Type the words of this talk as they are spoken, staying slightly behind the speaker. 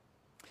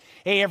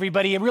Hey,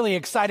 everybody, I'm really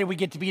excited we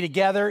get to be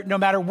together. No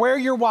matter where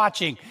you're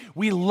watching,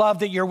 we love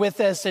that you're with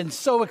us and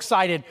so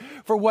excited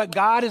for what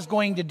God is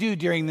going to do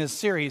during this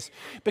series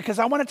because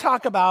I want to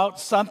talk about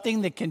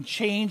something that can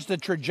change the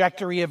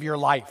trajectory of your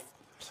life.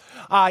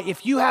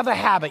 If you have a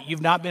habit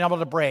you've not been able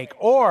to break,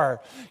 or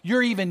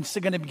you're even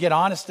going to get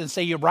honest and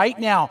say, right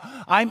now,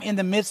 I'm in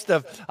the midst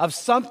of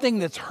something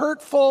that's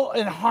hurtful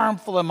and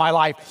harmful in my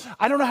life.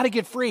 I don't know how to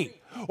get free.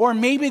 Or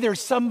maybe there's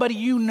somebody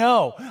you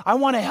know. I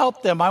want to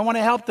help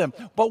them.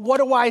 But what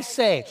do I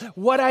say?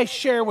 What I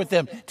share with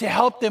them to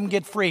help them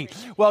get free?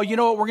 Well, you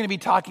know what? We're going to be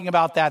talking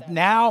about that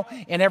now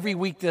and every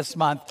week this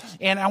month.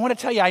 And I want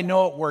to tell you, I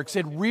know it works.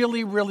 It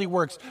really, really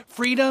works.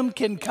 Freedom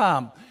can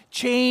come.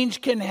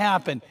 Change can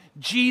happen.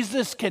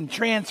 Jesus can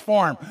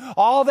transform.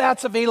 All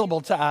that's available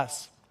to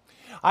us.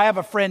 I have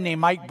a friend named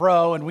Mike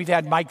Bro, and we've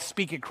had Mike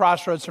speak at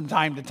Crossroads from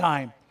time to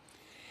time.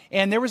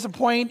 And there was a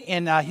point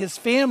in his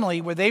family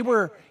where they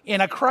were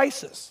in a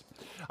crisis.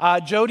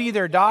 Jody,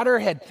 their daughter,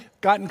 had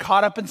gotten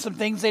caught up in some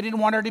things they didn't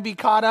want her to be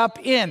caught up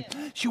in.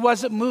 She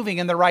wasn't moving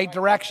in the right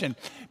direction.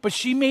 But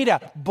she made a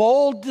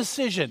bold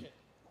decision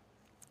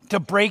to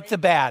break the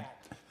bad.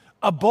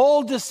 A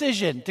bold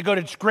decision to go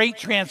to great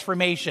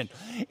transformation.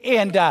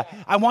 And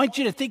I want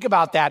you to think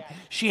about that.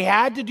 She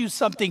had to do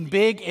something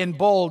big and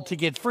bold to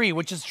get free,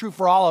 which is true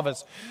for all of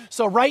us.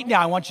 So right now,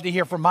 I want you to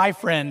hear from my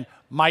friend,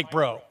 Mike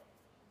Bro.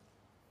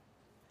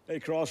 Hey,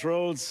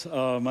 Crossroads.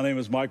 My name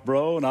is Mike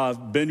Bro, and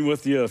I've been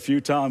with you a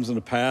few times in the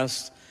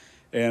past,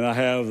 and I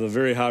have the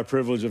very high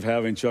privilege of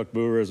having Chuck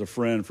Boer as a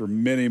friend for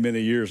many,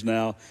 many years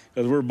now,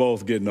 because we're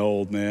both getting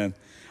old, man.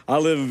 I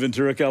live in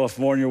Ventura,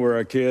 California, where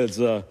our kids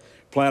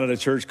planted a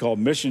church called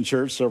Mission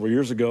Church several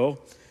years ago.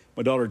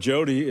 My daughter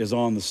Jody is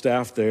on the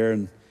staff there,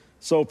 and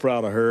so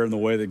proud of her and the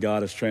way that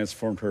God has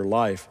transformed her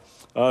life.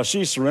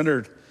 She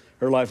surrendered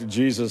her life to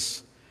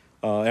Jesus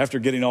after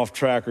getting off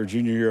track her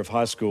junior year of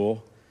high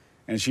school.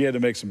 And she had to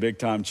make some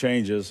big-time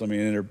changes,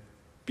 in her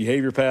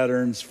behavior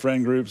patterns,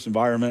 friend groups,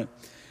 environment.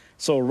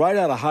 So right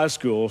out of high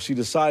school, she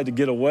decided to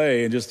get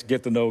away and just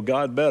get to know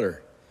God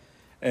better.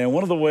 And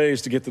one of the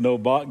ways to get to know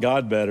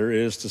God better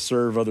is to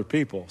serve other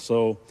people.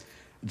 So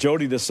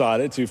Jody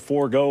decided to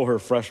forego her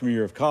freshman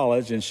year of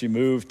college, and she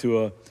moved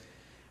to a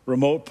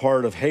remote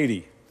part of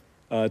Haiti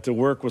to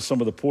work with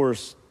some of the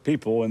poorest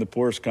people in the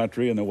poorest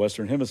country in the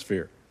Western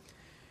Hemisphere.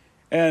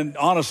 And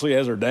honestly,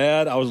 as her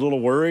dad, I was a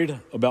little worried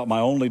about my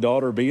only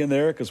daughter being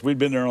there because we'd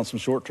been there on some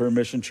short-term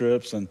mission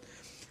trips, and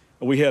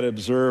we had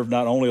observed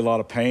not only a lot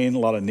of pain, a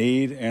lot of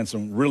need, and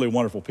some really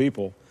wonderful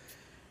people,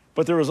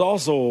 but there was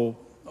also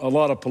a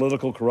lot of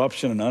political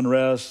corruption and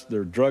unrest,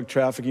 there drug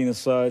trafficking and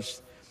such,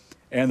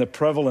 and the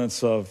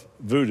prevalence of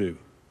voodoo.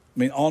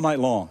 All night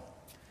long,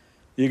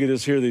 you could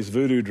just hear these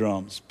voodoo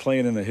drums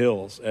playing in the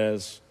hills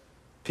as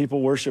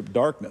people worship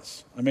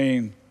darkness.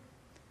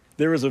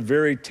 There was a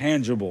very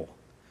tangible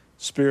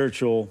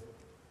spiritual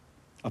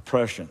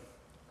oppression.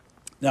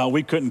 Now,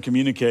 we couldn't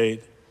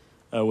communicate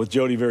with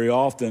Jody very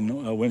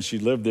often when she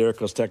lived there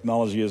because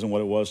technology isn't what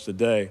it was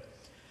today.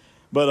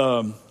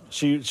 But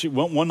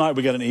one night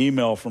we got an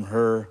email from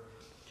her,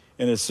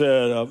 and it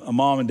said,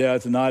 Mom and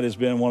Dad, tonight has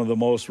been one of the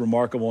most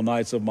remarkable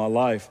nights of my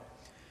life.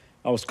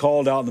 I was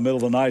called out in the middle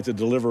of the night to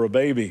deliver a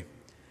baby.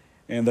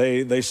 And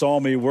they saw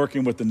me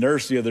working with the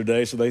nurse the other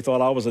day, so they thought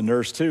I was a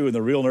nurse too, and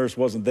the real nurse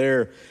wasn't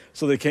there.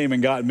 So they came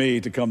and got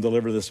me to come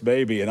deliver this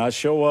baby. And I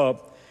show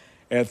up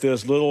at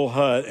this little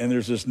hut, and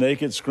there's this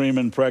naked,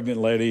 screaming pregnant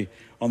lady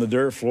on the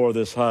dirt floor of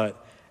this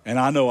hut. And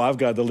I know I've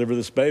got to deliver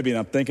this baby. And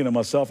I'm thinking to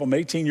myself, I'm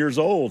 18 years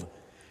old.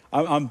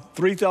 I'm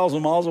 3,000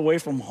 miles away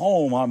from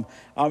home.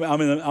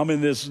 I'm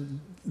in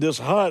this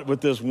hut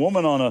with this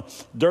woman on a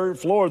dirt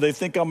floor. They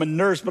think I'm a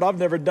nurse, but I've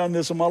never done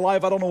this in my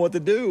life. I don't know what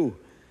to do.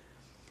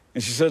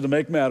 And she said, to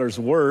make matters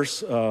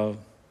worse, a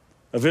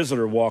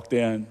visitor walked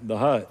in the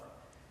hut,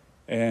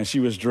 and she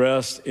was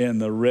dressed in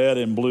the red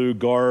and blue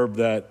garb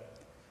that,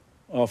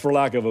 for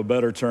lack of a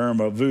better term,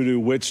 a voodoo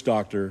witch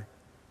doctor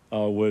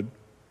would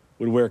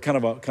wear, kind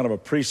of a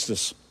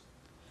priestess.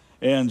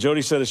 And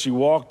Jody said as she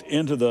walked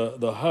into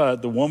the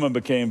hut, the woman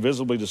became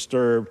visibly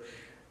disturbed.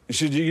 And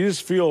she said, you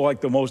just feel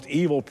like the most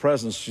evil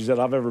presence, she said,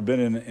 I've ever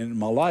been in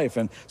my life.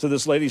 And so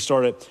this lady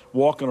started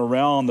walking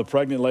around, the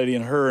pregnant lady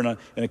and her, in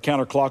a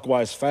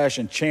counterclockwise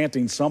fashion,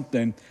 chanting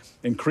something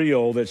in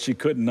Creole that she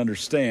couldn't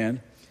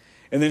understand.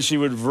 And then she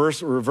would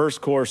reverse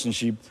course, and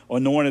she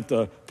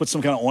put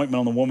some kind of ointment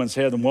on the woman's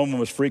head. The woman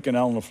was freaking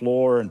out on the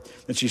floor, and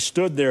then she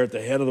stood there at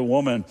the head of the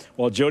woman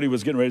while Jody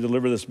was getting ready to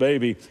deliver this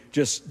baby.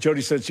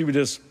 Jody said she would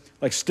just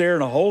like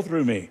staring a hole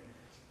through me.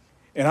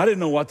 And I didn't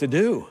know what to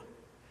do.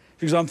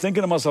 Because I'm thinking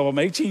to myself, I'm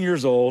 18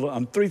 years old,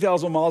 I'm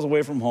 3,000 miles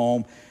away from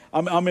home,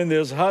 I'm in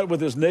this hut with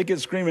this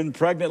naked, screaming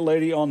pregnant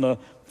lady on the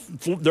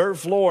dirt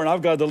floor, and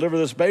I've got to deliver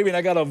this baby, and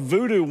I got a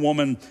voodoo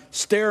woman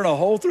staring a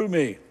hole through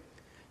me.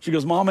 She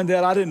goes, Mom and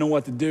Dad, I didn't know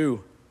what to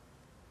do,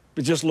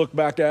 but just looked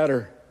back at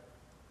her.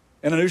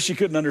 And I knew she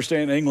couldn't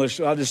understand English,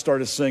 so I just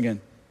started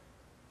singing,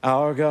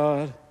 Our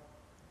God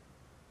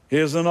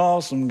is an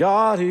awesome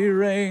God, He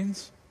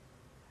reigns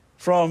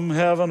from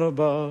heaven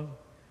above.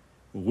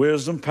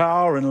 Wisdom,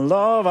 power, and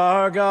love,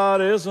 our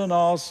God is an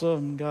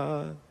awesome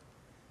God.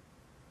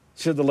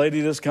 Said the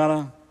lady just kind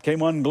of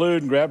came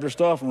unglued and grabbed her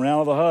stuff and ran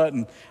out of the hut,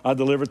 and I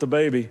delivered the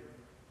baby.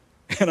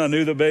 And I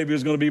knew the baby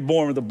was going to be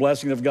born with the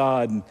blessing of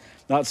God and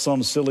not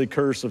some silly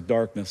curse of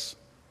darkness.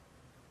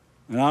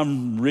 And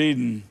I'm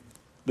reading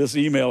this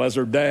email as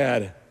her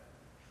dad,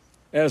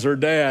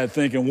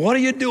 thinking, what are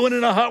you doing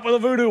in a hut with a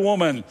voodoo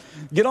woman?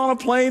 Get on a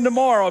plane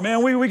tomorrow,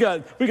 man. We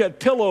got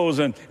pillows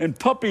and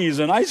puppies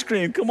and ice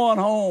cream. Come on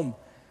home.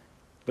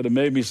 But it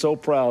made me so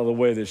proud of the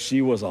way that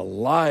she was a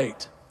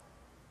light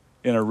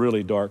in a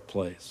really dark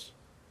place.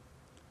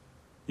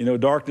 You know,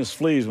 darkness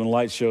flees when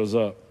light shows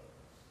up.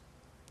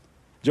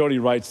 Jody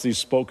writes these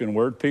spoken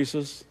word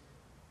pieces.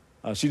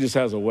 She just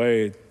has a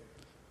way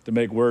to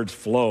make words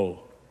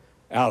flow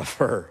out of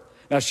her.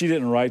 Now, she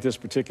didn't write this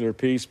particular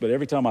piece, but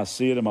every time I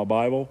see it in my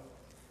Bible,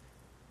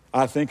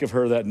 I think of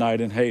her that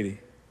night in Haiti.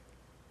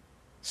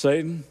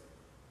 Satan,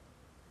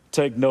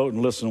 take note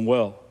and listen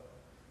well.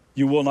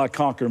 You will not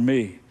conquer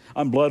me.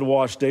 I'm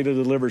blood-washed, data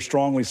delivered,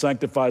 strongly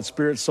sanctified,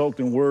 spirit-soaked,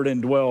 and word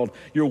indwelled.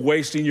 You're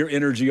wasting your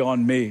energy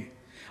on me.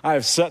 I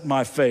have set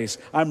my face.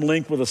 I'm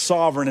linked with a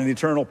sovereign and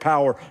eternal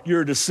power.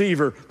 You're a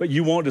deceiver, but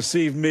you won't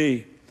deceive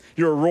me.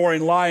 You're a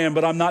roaring lion,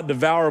 but I'm not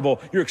devourable.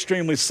 You're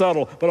extremely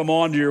subtle, but I'm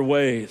on to your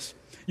ways.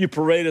 You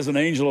parade as an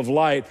angel of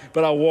light,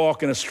 but I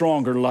walk in a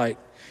stronger light.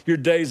 Your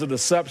days of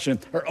deception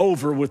are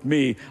over with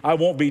me. I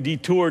won't be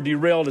detoured,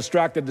 derailed,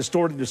 distracted,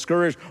 distorted,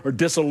 discouraged, or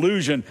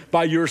disillusioned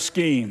by your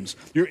schemes.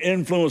 Your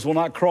influence will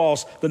not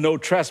cross the no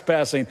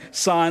trespassing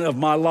sign of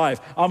my life.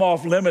 I'm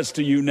off limits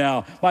to you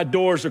now. My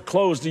doors are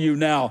closed to you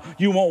now.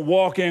 You won't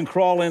walk in,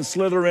 crawl in,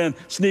 slither in,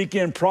 sneak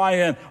in, pry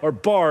in, or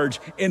barge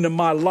into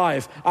my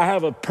life. I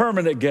have a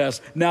permanent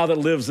guest now that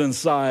lives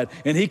inside,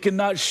 and he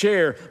cannot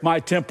share my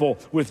temple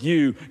with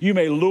you. You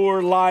may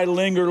lure, lie,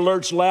 linger,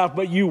 lurch, laugh,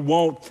 but you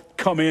won't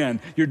come in.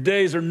 Your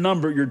days are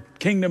numbered. Your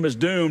kingdom is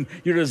doomed.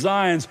 Your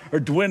designs are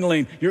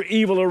dwindling. Your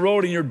evil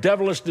eroding. Your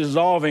devilish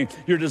dissolving.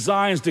 Your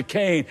designs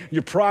decaying.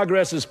 Your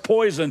progress is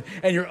poisoned.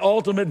 And your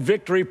ultimate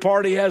victory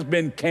party has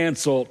been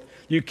canceled.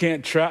 You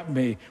can't trap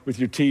me with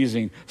your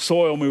teasing,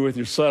 soil me with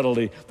your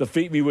subtlety,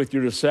 defeat me with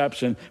your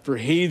deception. For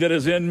he that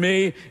is in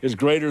me is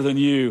greater than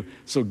you.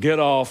 So get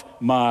off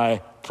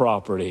my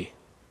property.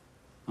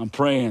 I'm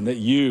praying that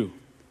you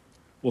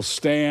will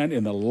stand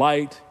in the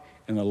light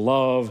and the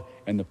love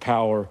and the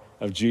power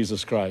of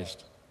Jesus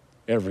Christ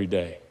every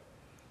day.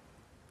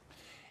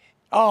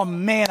 Oh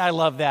man, I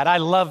love that. I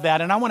love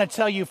that. And I want to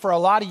tell you, for a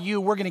lot of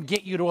you, we're going to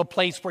get you to a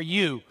place where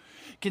you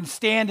can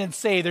stand and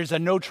say there's a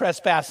no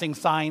trespassing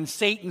sign.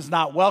 Satan's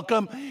not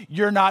welcome.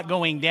 You're not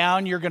going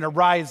down. You're going to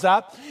rise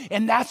up.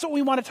 And that's what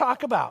we want to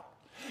talk about.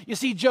 You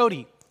see,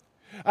 Jody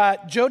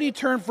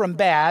turned from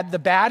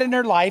the bad in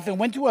her life, and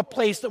went to a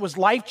place that was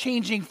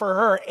life-changing for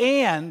her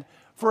and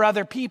for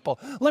other people.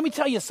 Let me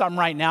tell you something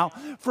right now.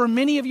 For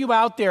many of you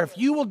out there, if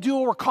you will do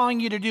what we're calling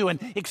you to do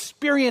and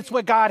experience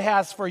what God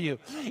has for you,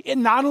 it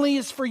not only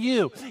is for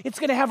you, it's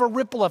going to have a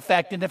ripple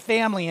effect into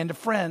family and to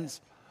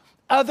friends.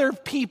 Other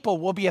people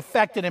will be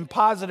affected in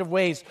positive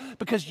ways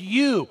because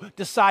you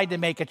decide to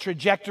make a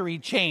trajectory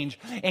change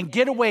and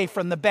get away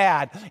from the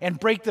bad and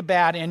break the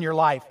bad in your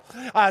life.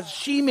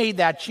 She made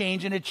that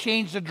change, and it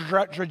changed the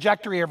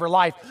trajectory of her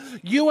life.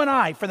 You and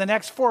I, for the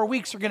next 4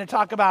 weeks, are going to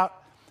talk about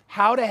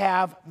how to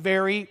have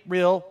very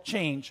real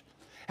change,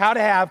 how to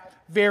have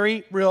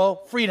very real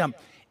freedom.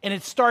 And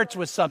it starts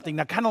with something.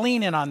 Now, kind of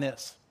lean in on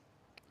this.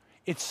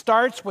 It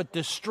starts with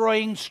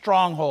destroying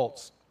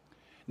strongholds.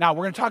 Now,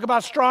 we're going to talk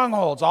about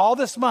strongholds all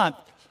this month,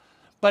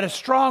 but a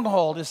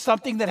stronghold is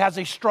something that has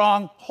a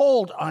strong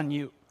hold on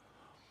you.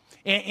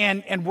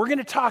 And we're going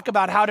to talk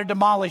about how to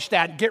demolish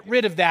that, get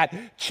rid of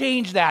that,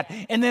 change that,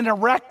 and then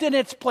erect in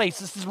its place.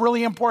 This is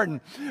really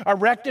important.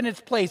 Erect in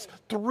its place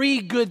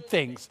 3 good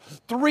things,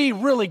 3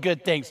 really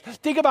good things.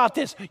 Think about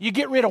this. You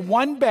get rid of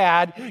 1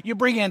 bad, you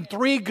bring in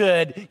 3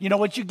 good. You know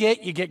what you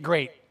get? You get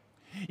great.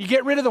 You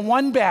get rid of the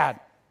 1 bad,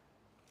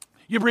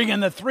 you bring in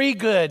the 3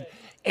 good,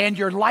 and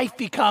your life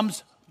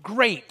becomes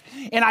great.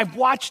 And I've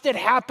watched it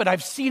happen.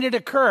 I've seen it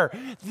occur.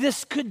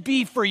 This could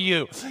be for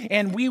you.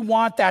 And we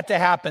want that to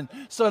happen.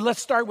 So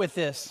let's start with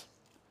this.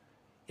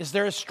 Is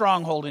there a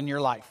stronghold in your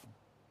life?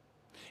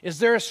 Is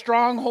there a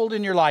stronghold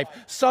in your life?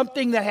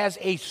 Something that has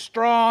a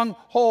strong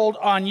hold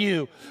on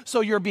you.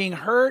 So you're being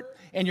hurt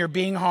and you're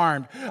being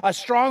harmed. A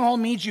stronghold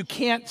means you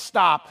can't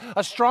stop.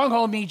 A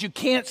stronghold means you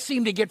can't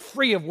seem to get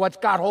free of what's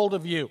got hold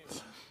of you.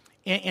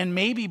 And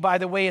maybe, by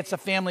the way, it's a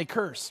family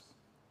curse.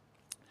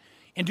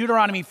 In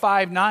Deuteronomy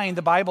 5:9,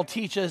 the Bible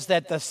teaches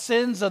that the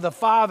sins of the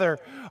father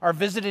are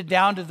visited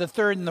down to the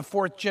 3rd and the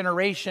 4th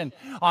generation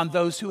on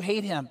those who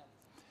hate him.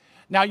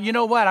 Now, you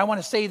know what? I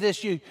want to say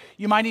this. You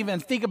might even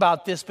think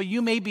about this, but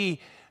you may be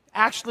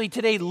actually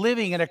today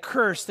living in a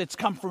curse that's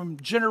come from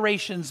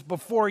generations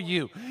before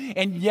you.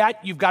 And yet,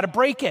 you've got to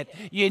break it.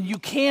 And you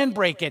can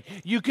break it.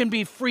 You can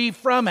be free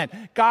from it.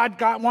 God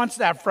wants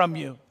that from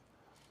you.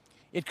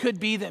 It could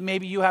be that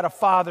maybe you had a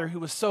father who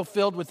was so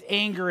filled with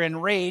anger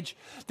and rage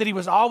that he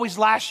was always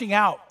lashing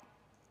out,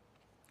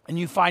 and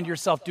you find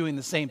yourself doing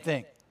the same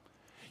thing.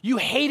 You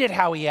hated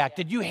how he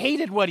acted. You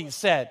hated what he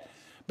said.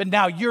 But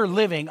now you're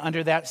living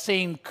under that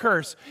same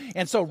curse.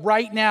 And so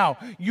right now,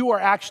 you are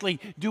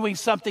actually doing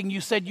something you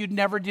said you'd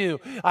never do.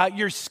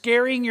 You're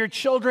scaring your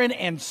children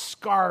and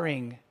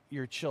scarring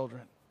your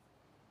children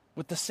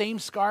with the same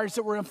scars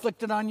that were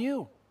inflicted on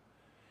you.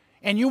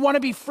 And you want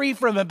to be free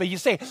from it, but you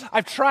say,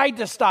 I've tried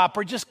to stop,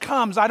 or it just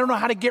comes. I don't know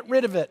how to get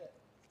rid of it.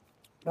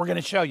 We're going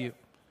to show you.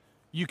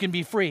 You can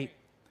be free.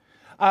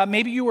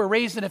 Maybe you were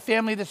raised in a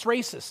family that's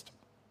racist.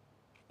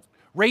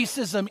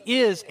 Racism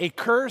is a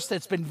curse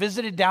that's been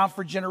visited down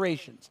for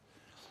generations.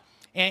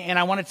 And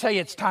I want to tell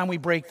you, it's time we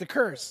break the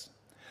curse.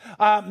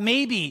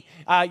 Maybe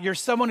you're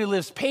someone who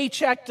lives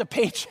paycheck to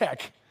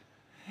paycheck.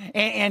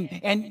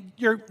 And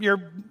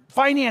your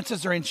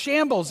finances are in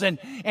shambles, and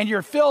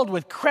you're filled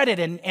with credit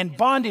and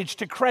bondage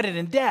to credit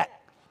and debt.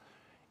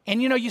 And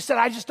you said,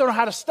 I just don't know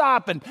how to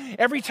stop. And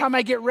every time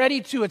I get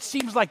ready to, it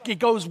seems like it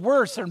goes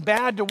worse and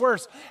bad to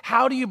worse.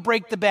 How do you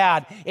break the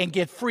bad and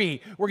get free?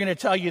 We're going to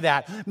tell you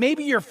that.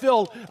 Maybe you're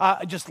filled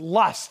just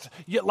lust.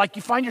 Like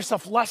you find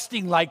yourself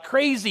lusting like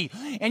crazy.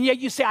 And yet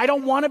you say, I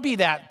don't want to be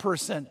that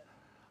person.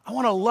 I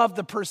want to love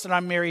the person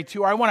I'm married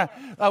to. Or I want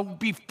to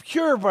be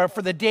pure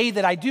for the day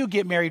that I do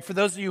get married, for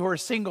those of you who are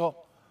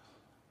single.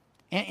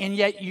 And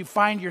yet you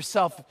find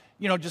yourself,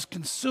 just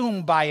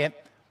consumed by it.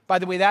 By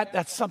the way,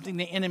 that's something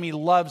the enemy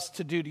loves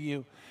to do to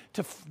you,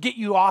 to get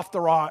you off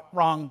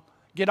the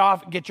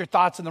get your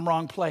thoughts in the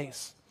wrong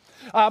place.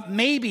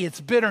 Maybe it's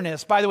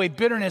bitterness. By the way,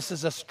 bitterness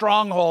is a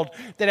stronghold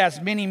that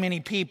has many, many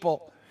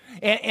people.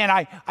 And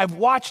I've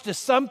watched as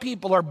some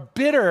people are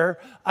bitter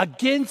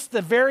against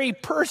the very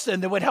person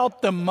that would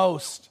help them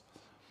most.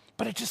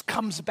 But it just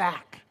comes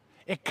back.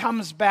 It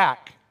comes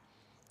back.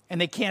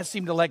 And they can't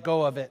seem to let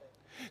go of it.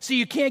 See,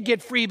 you can't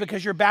get free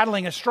because you're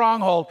battling a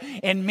stronghold,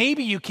 and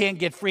maybe you can't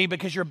get free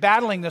because you're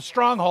battling the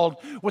stronghold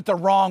with the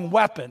wrong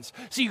weapons.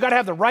 See, you got to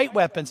have the right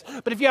weapons,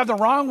 but if you have the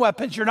wrong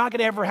weapons, you're not going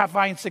to ever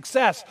find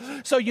success.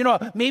 So,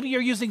 maybe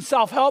you're using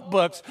self-help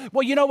books.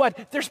 Well, you know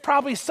what? There's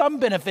probably some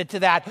benefit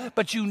to that,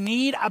 but you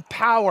need a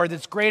power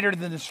that's greater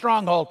than the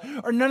stronghold,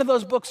 or none of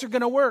those books are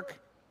going to work.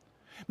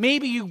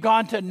 Maybe you've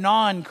gone to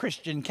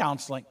non-Christian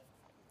counseling.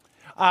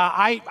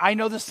 I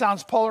know this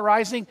sounds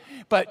polarizing,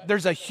 but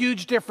there's a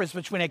huge difference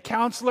between a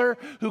counselor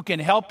who can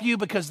help you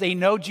because they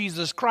know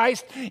Jesus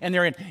Christ and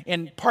they're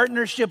in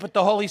partnership with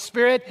the Holy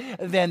Spirit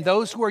than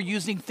those who are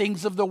using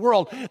things of the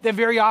world that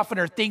very often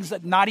are things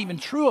that not even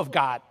true of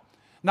God,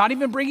 not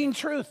even bringing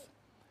truth,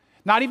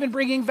 not even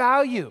bringing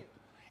value.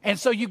 And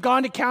so you've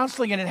gone to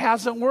counseling and it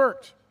hasn't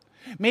worked.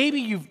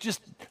 Maybe you've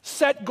just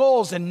set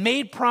goals and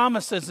made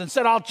promises and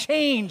said, I'll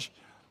change.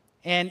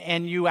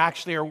 And you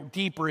actually are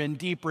deeper and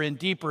deeper and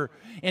deeper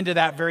into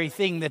that very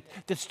thing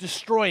that's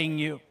destroying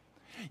you.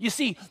 You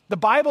see, the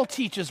Bible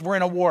teaches we're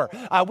in a war.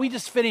 We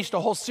just finished a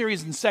whole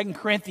series in 2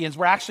 Corinthians.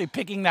 We're actually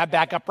picking that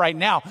back up right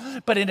now,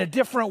 but in a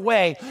different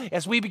way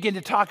as we begin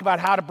to talk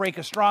about how to break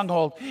a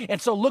stronghold. And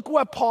so look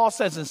what Paul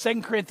says in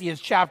 2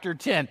 Corinthians chapter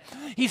 10.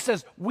 He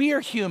says, we are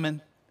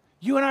human.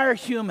 You and I are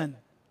human.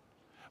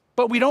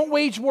 But we don't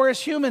wage war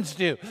as humans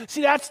do.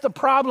 See, that's the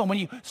problem. When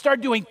you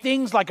start doing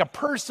things like a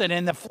person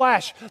in the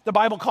flesh, the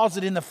Bible calls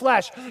it in the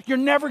flesh, you're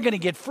never going to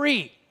get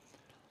free.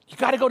 You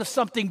got to go to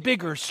something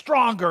bigger,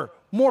 stronger,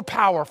 more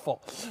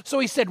powerful. So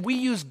he said, we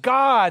use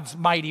God's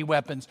mighty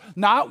weapons,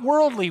 not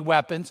worldly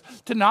weapons,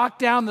 to knock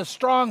down the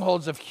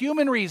strongholds of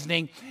human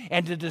reasoning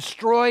and to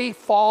destroy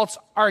false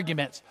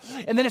arguments.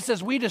 And then it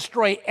says, we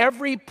destroy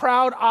every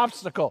proud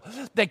obstacle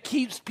that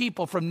keeps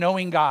people from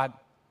knowing God.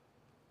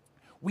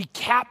 We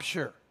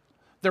capture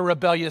the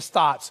rebellious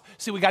thoughts.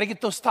 See, we got to get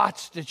those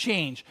thoughts to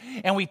change.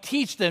 And we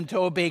teach them to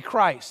obey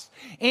Christ.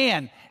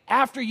 And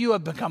after you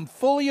have become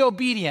fully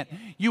obedient,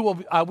 we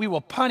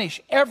will punish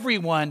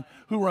everyone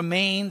who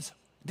remains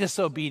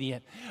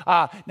disobedient.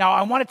 Now,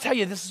 I want to tell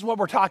you, this is what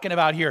we're talking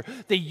about here,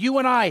 that you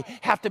and I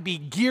have to be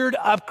geared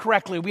up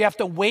correctly. We have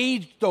to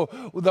wage the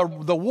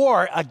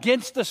war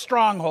against the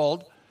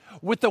stronghold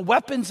with the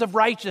weapons of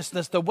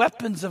righteousness, the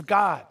weapons of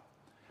God.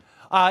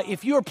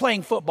 If you were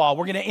playing football,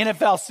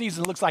 NFL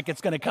season looks like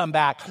it's going to come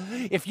back.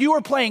 If you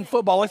were playing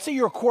football, let's say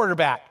you're a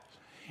quarterback,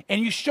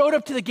 and you showed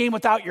up to the game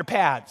without your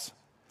pads.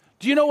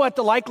 Do you know what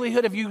the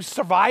likelihood of you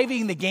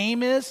surviving the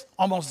game is?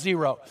 Almost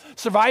zero.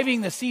 Surviving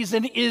the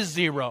season is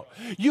zero.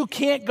 You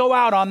can't go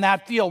out on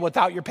that field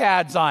without your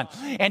pads on.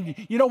 And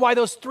you know why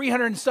those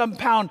 300 and some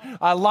pound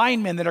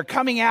linemen that are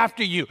coming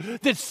after you,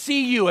 that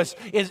see you as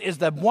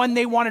the one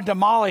they want to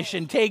demolish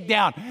and take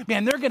down,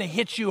 man, they're going to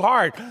hit you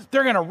hard.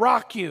 They're going to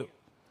rock you.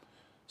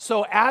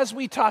 So as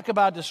we talk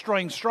about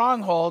destroying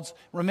strongholds,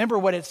 remember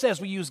what it says.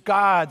 We use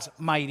God's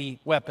mighty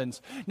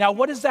weapons. Now,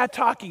 what is that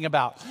talking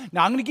about?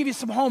 Now, I'm going to give you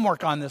some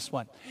homework on this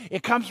one.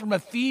 It comes from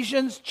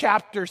Ephesians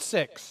chapter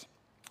 6.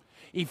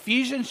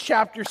 Ephesians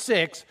chapter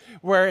 6,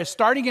 where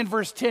starting in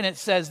verse 10, it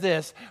says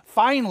this,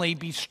 finally,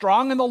 be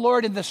strong in the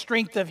Lord in the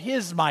strength of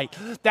his might.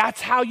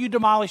 That's how you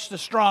demolish the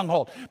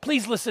stronghold.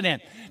 Please listen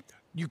in.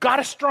 You got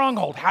a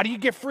stronghold. How do you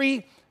get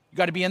free? You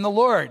got to be in the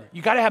Lord.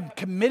 You got to have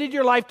committed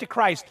your life to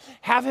Christ,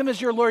 have him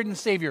as your Lord and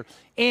Savior,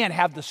 and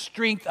have the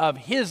strength of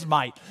his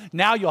might.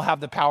 Now you'll have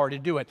the power to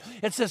do it.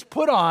 It says,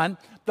 put on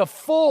the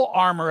full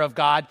armor of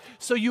God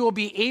so you will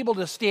be able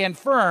to stand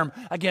firm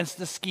against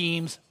the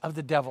schemes of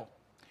the devil.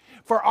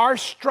 For our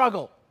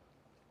struggle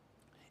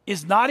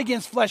is not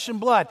against flesh and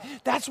blood.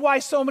 That's why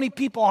so many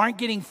people aren't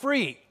getting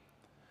free,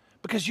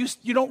 because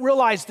you don't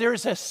realize there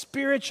is a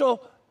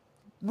spiritual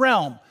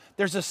realm.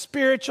 There's a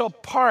spiritual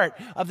part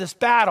of this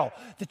battle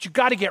that you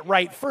got to get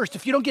right first.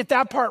 If you don't get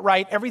that part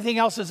right, everything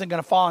else isn't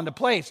going to fall into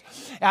place.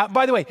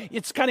 By the way,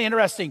 it's kind of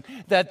interesting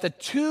that the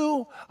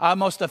two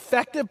most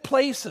effective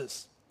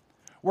places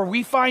where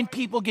we find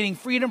people getting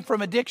freedom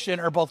from addiction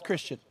are both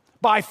Christian.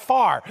 By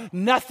far,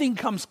 nothing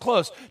comes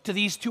close to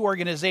these two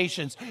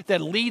organizations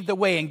that lead the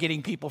way in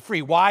getting people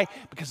free. Why?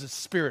 Because it's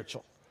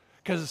spiritual.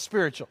 Because it's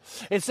spiritual.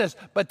 It says,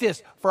 but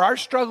this, for our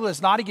struggle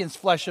is not against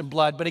flesh and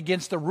blood, but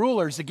against the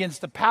rulers,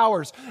 against the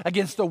powers,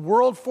 against the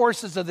world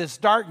forces of this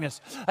darkness,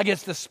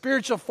 against the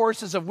spiritual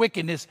forces of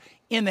wickedness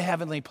in the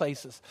heavenly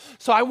places.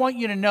 So I want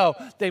you to know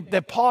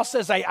that Paul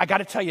says, I got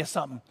to tell you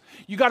something.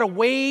 You got to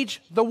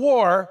wage the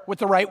war with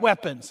the right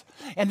weapons.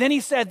 And then he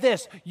said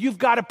this, you've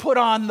got to put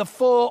on the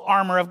full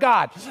armor of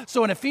God.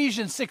 So in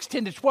Ephesians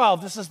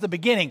 6:10-12, this is the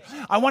beginning.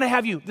 I want to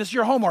have you, this is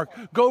your homework,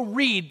 go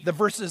read the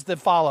verses that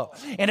follow.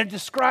 And it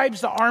describes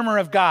the armor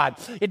of God.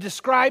 It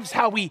describes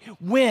how we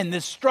win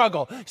this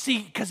struggle. See,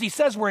 because he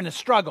says we're in a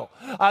struggle.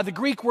 The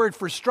Greek word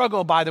for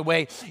struggle, by the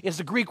way, is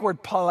the Greek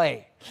word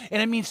pele.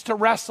 And it means to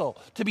wrestle,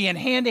 to be in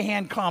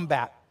hand-to-hand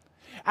combat.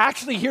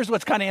 Actually, here's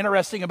what's kind of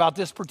interesting about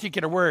this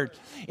particular word.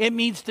 It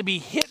means to be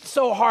hit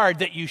so hard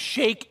that you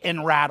shake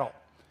and rattle.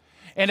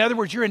 In other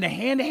words, you're in a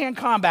hand-to-hand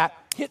combat,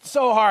 hit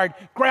so hard,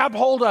 grab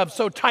hold of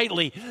so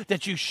tightly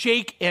that you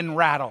shake and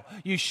rattle.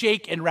 You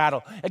shake and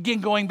rattle.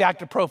 Again, going back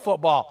to pro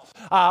football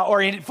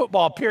or in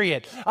football,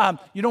 period.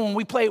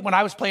 When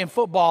I was playing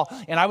football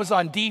and I was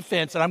on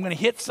defense and I'm going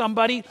to hit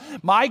somebody,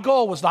 my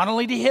goal was not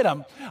only to hit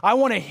them, I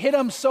want to hit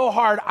them so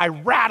hard I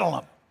rattle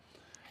them.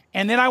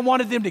 And then I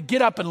wanted them to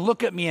get up and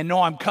look at me and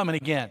know I'm coming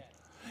again.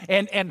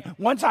 And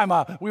one time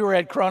we were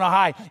at Corona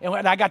High,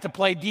 and I got to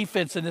play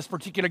defense in this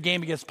particular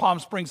game against Palm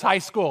Springs High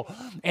School,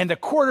 and the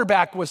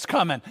quarterback was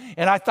coming.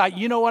 And I thought,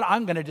 you know what,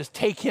 I'm going to just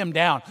take him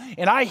down.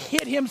 And I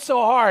hit him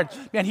so hard,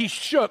 man, he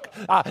shook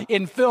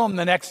in film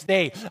the next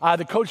day.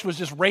 The coach was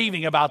just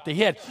raving about the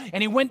hit,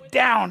 and he went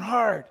down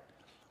hard.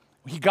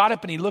 He got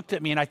up and he looked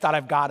at me, and I thought,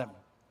 I've got him.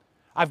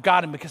 I've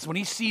got him, because when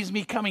he sees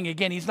me coming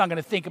again, he's not going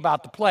to think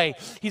about the play.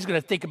 He's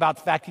going to think about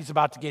the fact he's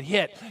about to get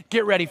hit.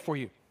 Get ready for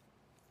you.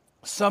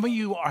 Some of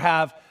you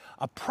have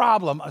a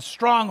problem, a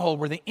stronghold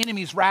where the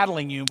enemy's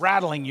rattling you.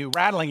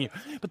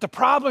 But the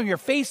problem you're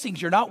facing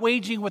is you're not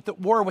waging with the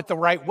war with the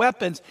right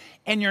weapons,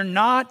 and you're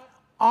not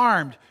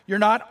armed. You're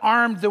not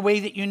armed the way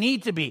that you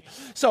need to be.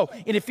 So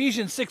in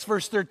Ephesians 6,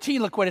 verse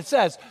 13, look what it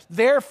says.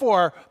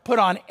 Therefore, put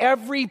on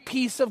every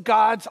piece of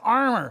God's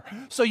armor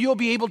so you'll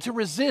be able to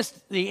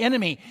resist the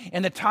enemy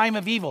in the time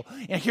of evil.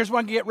 And here's what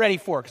I'm going to get ready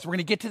for, because we're going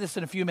to get to this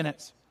in a few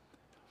minutes.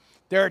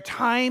 There are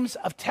times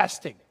of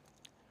testing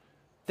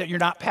that you're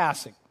not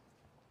passing.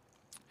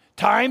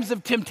 Times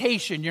of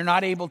temptation you're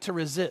not able to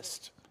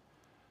resist.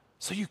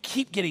 So you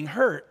keep getting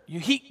hurt.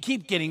 You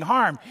keep getting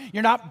harmed.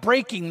 You're not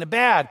breaking the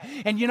bad.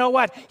 And you know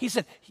what? He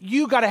said,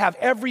 you got to have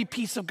every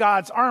piece of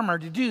God's armor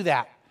to do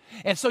that.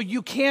 And so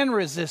you can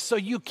resist, so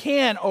you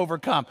can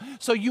overcome.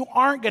 So you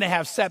aren't going to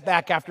have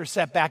setback after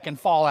setback and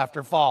fall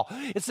after fall.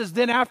 It says,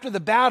 then after the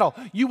battle,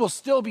 you will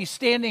still be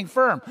standing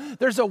firm.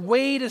 There's a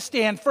way to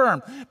stand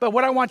firm. But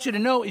what I want you to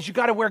know is you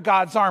got to wear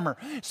God's armor.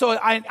 So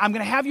I'm going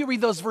to have you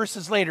read those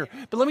verses later.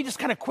 But let me just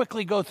kind of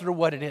quickly go through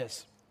what it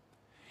is.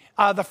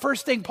 The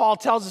first thing Paul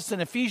tells us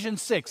in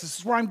Ephesians 6, this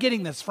is where I'm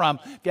getting this from.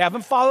 If you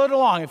haven't followed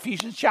along,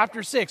 Ephesians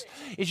chapter 6,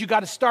 is you got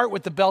to start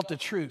with the belt of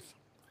truth.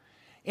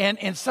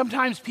 And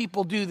sometimes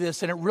people do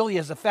this, and it really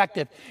is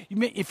effective.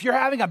 If you're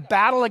having a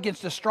battle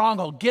against a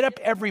stronghold, get up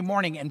every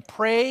morning and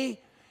pray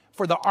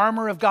for the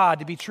armor of God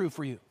to be true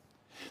for you.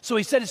 So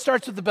he said it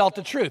starts with the belt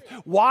of truth.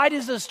 Why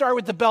does it start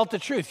with the belt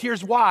of truth?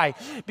 Here's why.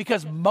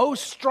 Because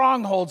most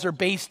strongholds are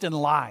based in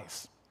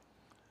lies.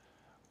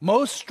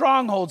 Most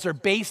strongholds are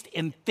based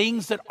in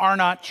things that are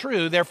not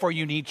true, therefore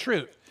you need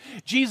truth.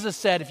 Jesus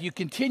said, if you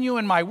continue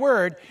in my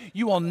word,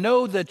 you will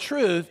know the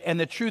truth, and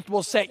the truth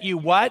will set you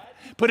what?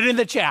 Put it in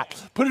the chat.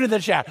 Put it in the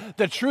chat.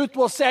 The truth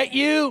will set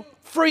you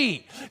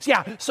free.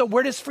 So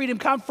where does freedom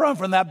come from?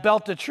 From that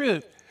belt of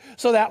truth.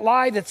 So that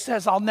lie that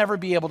says I'll never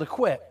be able to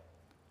quit.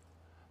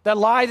 That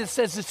lie that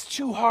says it's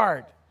too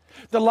hard.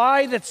 The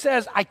lie that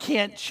says I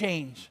can't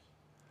change.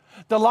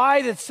 The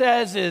lie that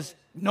says is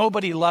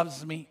nobody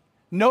loves me.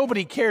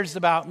 Nobody cares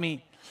about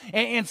me.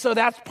 And so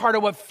that's part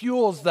of what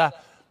fuels the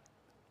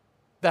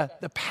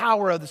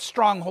power of the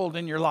stronghold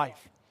in your life.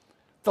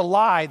 The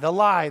lie.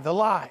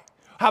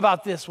 How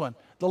about this one?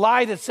 The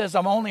lie that says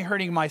I'm only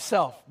hurting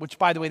myself, which,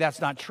 by the way,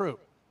 that's not true.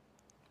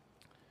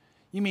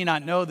 You may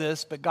not know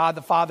this, but God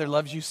the Father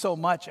loves you so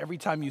much, every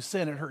time you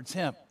sin, it hurts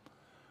him.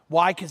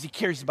 Why? Because he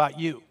cares about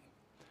you.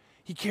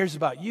 He cares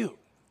about you.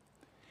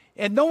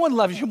 And no one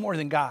loves you more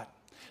than God.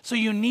 So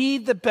you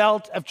need the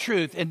belt of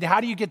truth. And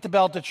how do you get the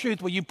belt of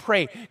truth? Well, you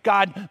pray,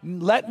 God,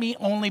 let me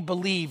only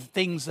believe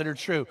things that are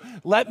true.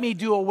 Let me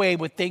do away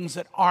with things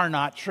that are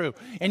not true.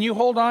 And you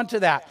hold on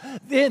to that.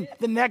 Then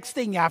the next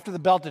thing after the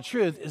belt of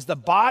truth is the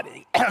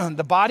body,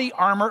 the body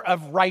armor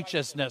of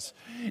righteousness.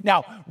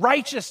 Now,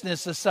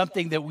 righteousness is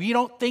something that we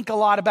don't think a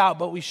lot about,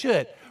 but we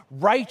should.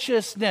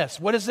 Righteousness.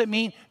 What does it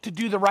mean? To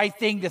do the right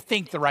thing, to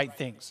think the right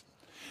things.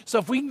 So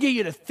if we can get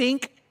you to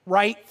think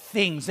right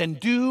things and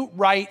do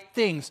right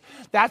things,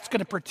 that's going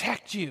to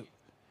protect you.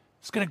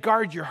 It's going to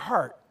guard your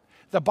heart.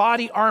 The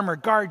body armor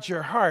guards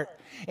your heart.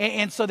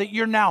 And so that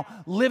you're now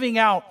living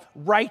out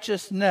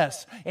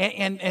righteousness.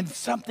 And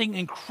something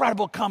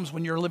incredible comes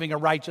when you're living a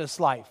righteous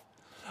life.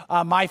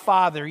 My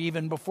father,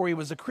 even before he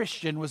was a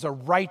Christian, was a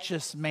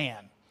righteous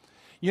man.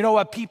 You know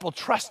what? People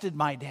trusted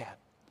my dad.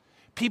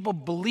 People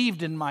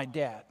believed in my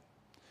dad.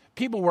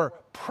 People were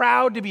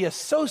proud to be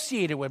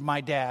associated with my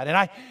dad.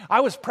 And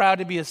I was proud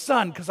to be his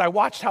son because I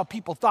watched how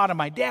people thought of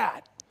my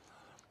dad.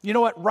 You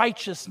know what?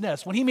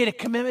 Righteousness. When he made a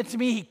commitment to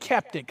me, he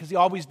kept it because he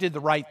always did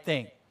the right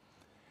thing.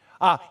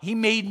 He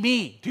made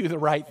me do the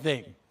right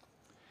thing.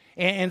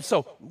 And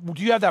so,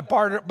 do you have that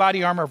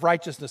body armor of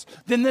righteousness?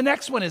 Then the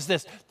next one is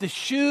this: the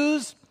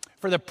shoes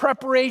for the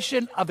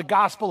preparation of the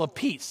gospel of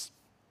peace.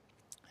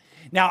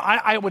 Now,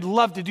 I would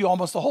love to do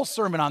almost a whole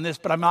sermon on this,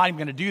 but I'm not even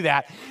going to do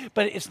that.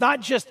 But it's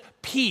not just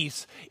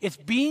peace. It's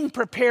being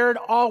prepared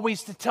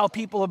always to tell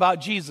people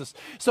about Jesus.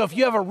 So if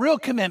you have a real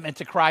commitment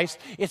to Christ,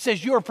 it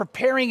says you are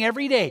preparing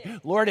every day.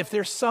 Lord, if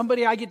there's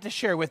somebody I get to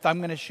share with, I'm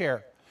going to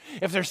share.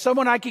 If there's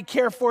someone I could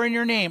care for in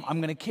your name,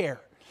 I'm going to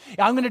care.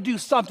 I'm going to do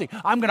something.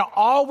 I'm going to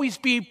always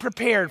be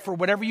prepared for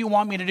whatever you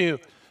want me to do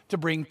to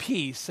bring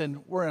peace.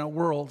 And we're in a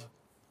world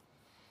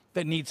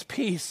that needs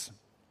peace.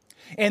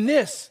 And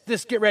this,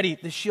 get ready,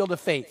 the shield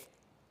of faith.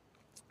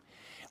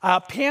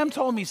 Pam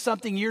told me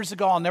something years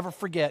ago I'll never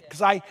forget,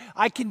 because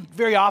I can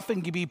very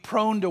often be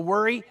prone to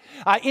worry.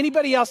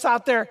 Anybody else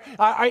out there?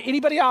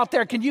 Anybody out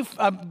there? Can you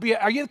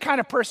are you the kind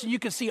of person you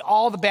can see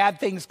all the bad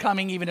things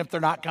coming, even if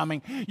they're not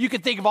coming? You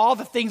can think of all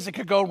the things that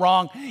could go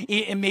wrong,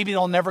 and maybe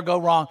they'll never go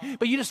wrong.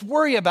 But you just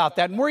worry about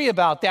that and worry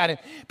about that. And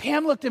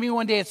Pam looked at me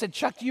one day and said,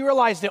 "Chuck, do you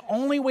realize the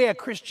only way a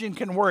Christian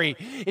can worry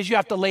is you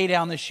have to lay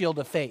down the shield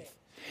of faith?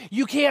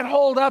 You can't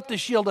hold up the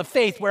shield of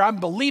faith where I'm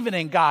believing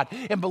in God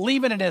and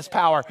believing in his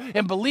power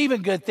and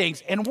believing good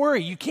things and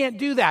worry. You can't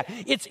do that.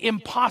 It's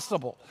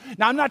impossible."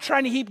 Now, I'm not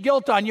trying to heap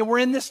guilt on you. We're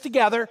in this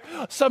together.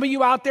 Some of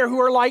you out there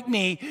who are like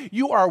me,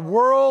 you are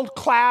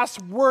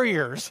world-class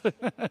worriers.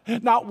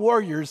 Not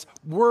warriors,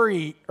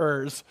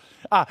 worriers.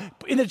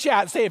 In the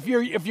chat, say if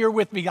you're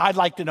with me, I'd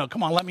like to know.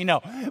 Come on, let me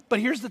know. But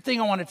here's the thing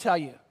I want to tell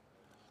you,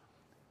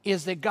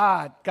 is that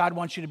God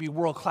wants you to be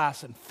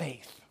world-class in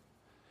faith.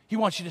 He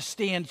wants you to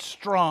stand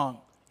strong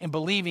in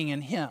believing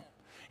in him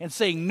and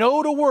saying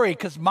no to worry,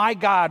 because my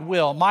God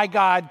will, my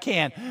God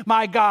can,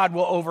 my God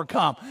will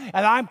overcome.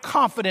 And I'm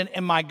confident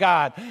in my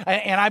God,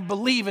 and I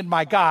believe in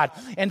my God.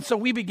 And so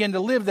we begin to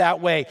live that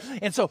way.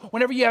 And so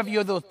whenever you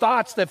have those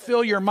thoughts that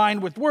fill your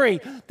mind with worry,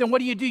 then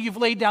what do? You've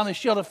laid down the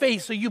shield of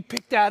faith, so you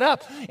pick that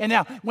up. And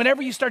now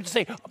whenever you start to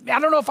say,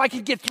 I don't know if I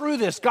can get through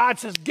this, God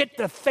says, get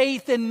the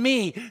faith in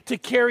me to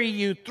carry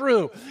you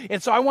through.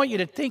 And so I want you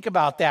to think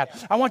about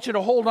that. I want you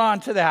to hold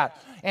on to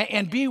that.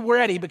 And be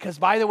ready, because,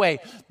 by the way,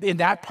 in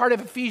that part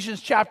of Ephesians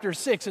chapter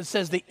 6, it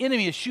says the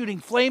enemy is shooting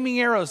flaming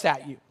arrows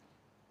at you.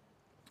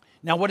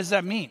 Now, what does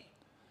that mean?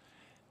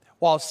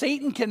 While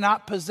Satan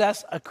cannot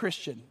possess a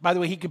Christian, by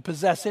the way, he can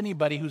possess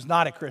anybody who's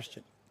not a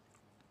Christian.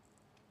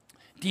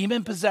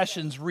 Demon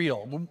possession's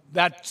real.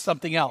 That's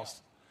something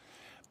else.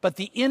 But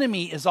the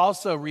enemy is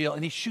also real,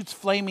 and he shoots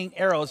flaming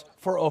arrows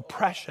for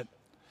oppression.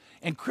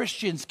 And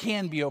Christians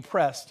can be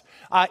oppressed.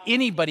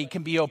 Anybody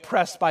can be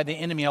oppressed by the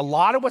enemy. A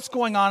lot of what's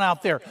going on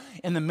out there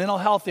in the mental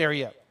health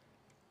area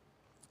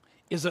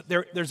is that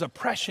there's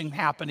oppression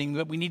happening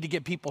that we need to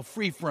get people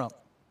free from.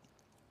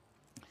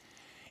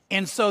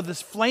 And so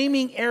this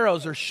flaming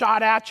arrows are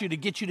shot at you to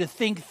get you to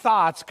think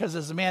thoughts, because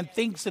as a man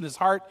thinks in his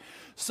heart,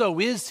 so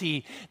is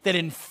he, that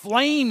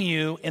inflame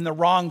you in the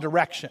wrong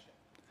direction.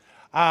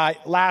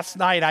 Last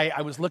night,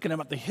 I was looking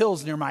at the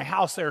hills near my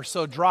house. They're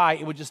so dry,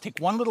 it would just take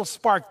one little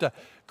spark to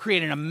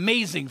create an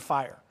amazing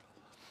fire.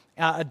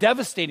 A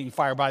devastating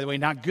fire, by the way,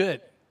 not good.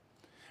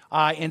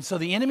 And so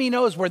the enemy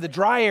knows where the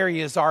dry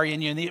areas are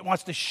in you, and it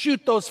wants to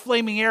shoot those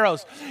flaming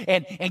arrows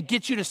and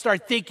get you to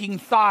start thinking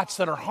thoughts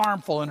that are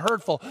harmful and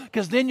hurtful,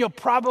 because then you'll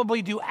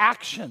probably do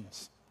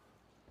actions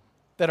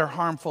that are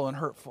harmful and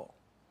hurtful.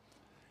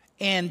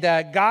 And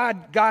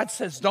God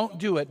says, don't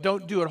do it.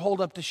 Don't do it.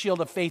 Hold up the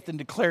shield of faith and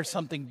declare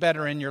something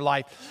better in your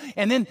life.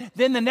 And then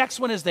the next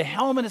one is the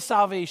helmet of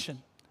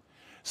salvation.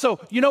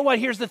 So, you know what?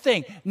 Here's the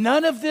thing.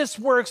 None of this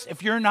works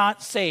if you're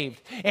not saved.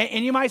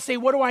 And you might say,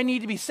 what do I need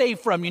to be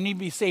saved from? You need to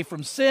be saved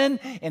from sin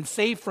and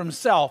saved from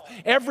self.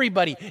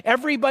 Everybody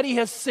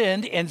has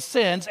sinned and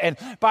sins. And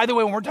by the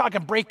way, when we're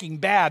talking Breaking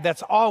Bad,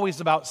 that's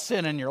always about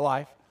sin in your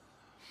life.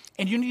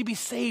 And you need to be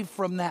saved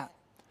from that.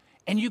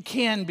 And you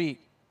can be.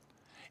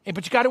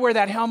 But you got to wear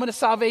that helmet of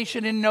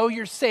salvation and know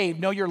you're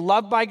saved. Know you're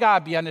loved by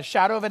God beyond a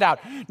shadow of a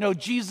doubt. Know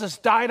Jesus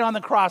died on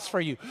the cross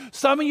for you.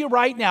 Some of you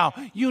right now,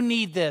 you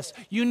need this.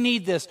 You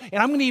need this.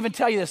 And I'm going to even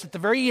tell you this. At the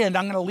very end,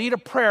 I'm going to lead a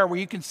prayer where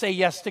you can say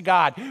yes to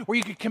God, where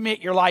you can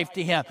commit your life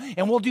to Him.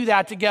 And we'll do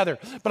that together.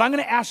 But I'm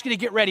going to ask you to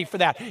get ready for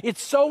that.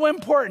 It's so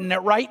important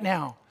that right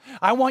now,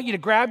 I want you to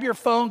grab your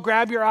phone,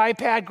 grab your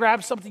iPad,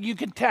 grab something you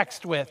can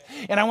text with.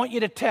 And I want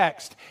you to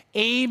text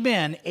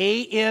AMEN,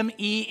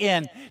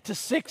 A-M-E-N, to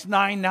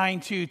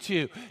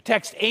 69922.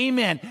 Text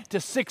AMEN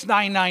to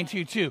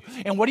 69922.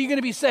 And what are you going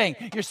to be saying?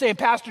 You're saying,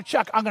 Pastor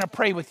Chuck, I'm going to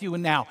pray with you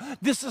now.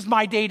 This is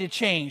my day to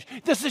change.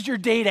 This is your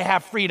day to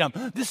have freedom.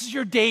 This is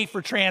your day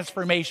for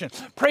transformation.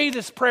 Pray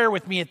this prayer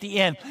with me at the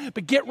end.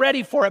 But get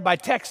ready for it by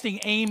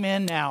texting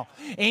AMEN now.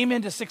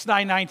 AMEN to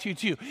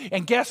 69922.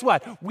 And guess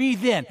what? We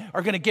then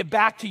are going to get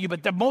back to you.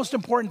 But the most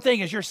important thing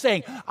is you're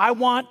saying, I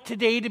want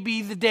today to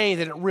be the day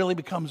that it really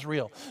becomes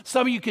real.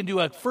 Some of you can do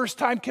a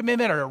first-time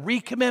commitment or a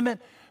recommitment,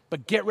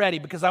 but get ready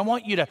because I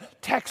want you to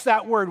text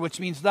that word,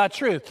 which means the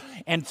truth,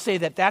 and say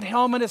that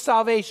helmet of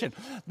salvation,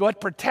 what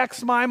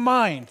protects my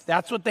mind,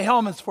 that's what the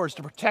helmet's for, is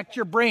to protect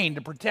your brain,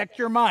 to protect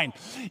your mind.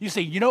 You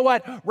say, you know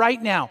what? Right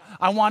now,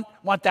 I want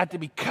that to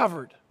be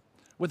covered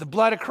with the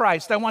blood of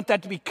Christ. I want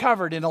that to be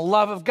covered in the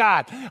love of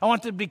God. I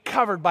want it to be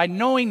covered by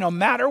knowing no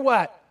matter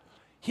what,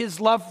 His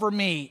love for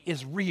me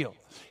is real.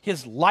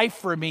 His life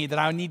for me that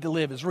I need to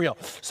live is real.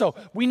 So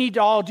we need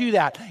to all do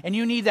that. And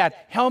you need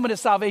that helmet of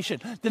salvation.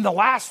 Then the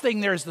last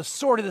thing there is the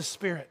sword of the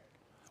Spirit,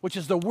 which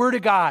is the Word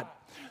of God.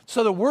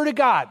 So the Word of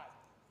God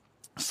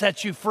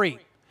sets you free.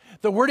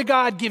 The Word of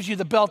God gives you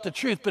the belt of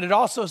truth, but it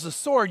also is a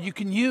sword you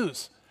can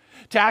use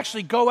to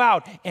actually go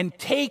out and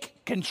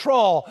take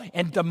control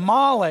and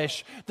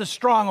demolish the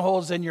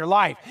strongholds in your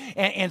life.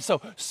 And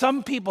so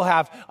some people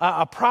have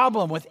a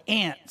problem with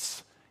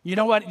ants. You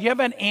know what? You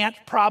have an ant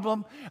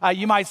problem?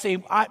 You might say,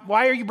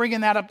 why are you bringing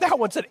that up now?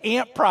 What's an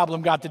ant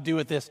problem got to do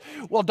with this?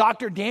 Well,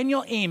 Dr.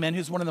 Daniel Amen,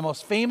 who's one of the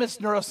most famous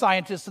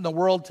neuroscientists in the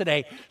world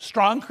today,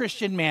 strong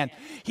Christian man,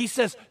 he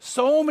says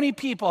so many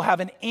people have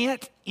an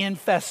ant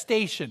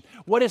infestation.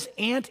 What is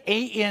ant?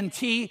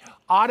 A-N-T,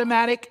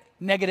 automatic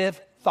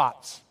negative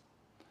thoughts.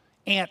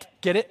 Ant,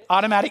 get it?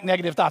 Automatic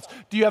negative thoughts.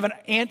 Do you have an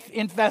ant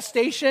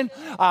infestation?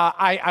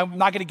 I'm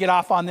not going to get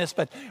off on this,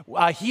 but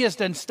he has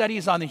done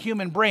studies on the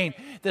human brain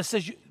that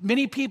says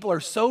many people are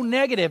so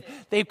negative,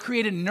 they've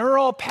created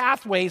neural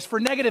pathways for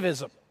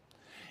negativism.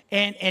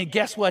 And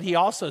guess what he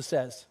also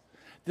says?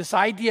 This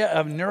idea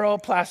of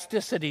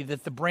neuroplasticity,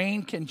 that the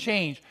brain can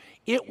change,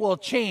 it will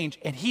change.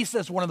 And he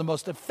says one of the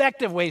most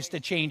effective ways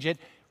to change it,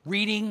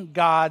 reading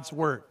God's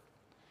Word.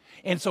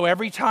 And so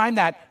every time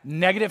that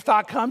negative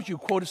thought comes, you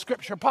quote a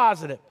scripture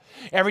positive.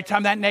 Every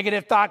time that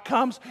negative thought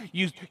comes,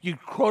 you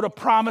quote a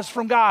promise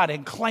from God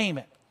and claim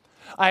it.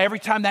 Every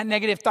time that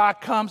negative thought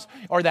comes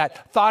or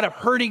that thought of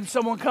hurting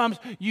someone comes,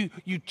 you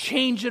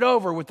change it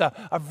over with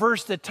a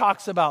verse that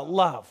talks about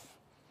love.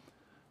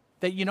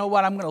 That you know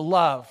what, I'm going to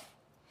love.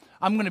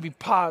 I'm going to be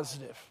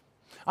positive.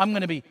 I'm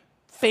going to be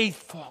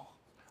faithful.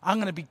 I'm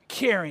going to be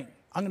caring.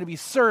 I'm going to be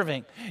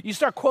serving. You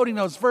start quoting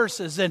those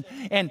verses and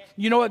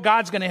you know what?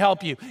 God's going to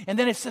help you. And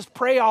then it says,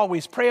 pray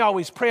always, pray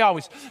always, pray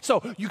always.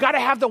 So you got to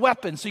have the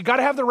weapons. So you got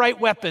to have the right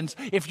weapons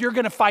if you're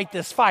going to fight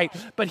this fight.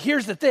 But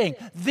here's the thing.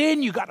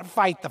 Then you got to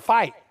fight the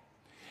fight.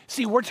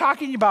 See, we're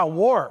talking about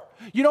war.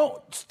 You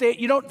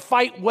don't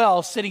fight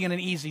well sitting in an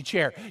easy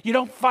chair. You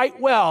don't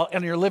fight well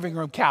on your living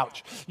room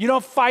couch. You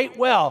don't fight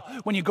well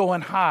when you go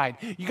and hide.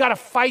 You got to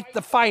fight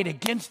the fight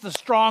against the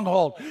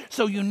stronghold.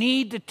 So you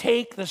need to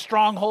take the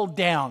stronghold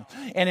down.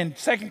 And in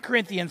 2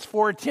 Corinthians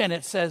 4:10,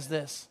 it says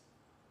this.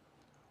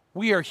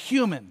 We are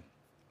human,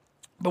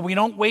 but we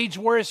don't wage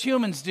war as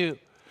humans do.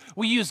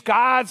 We use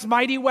God's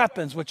mighty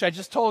weapons, which I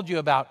just told you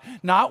about,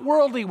 not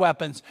worldly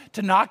weapons,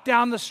 to knock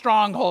down the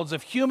strongholds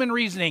of human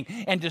reasoning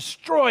and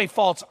destroy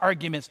false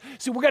arguments.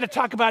 See, we're going to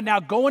talk about now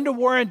going to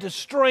war and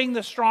destroying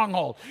the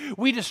stronghold.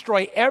 We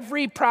destroy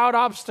every proud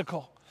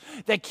obstacle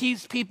that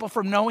keeps people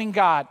from knowing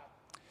God.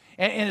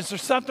 And is there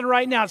something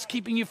right now that's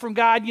keeping you from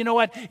God? You know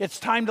what? It's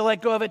time to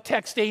let go of it.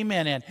 Text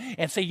amen in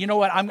and say, you know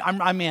what?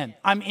 I'm in.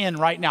 I'm in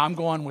right now. I'm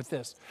going with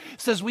this. It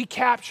says we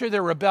capture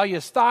their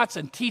rebellious thoughts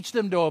and teach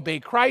them to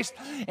obey Christ.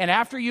 And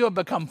after you have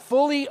become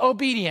fully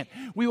obedient,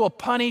 we will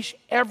punish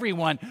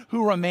everyone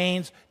who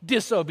remains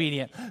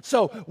disobedient.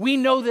 So we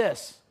know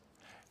this.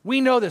 We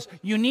know this.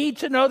 You need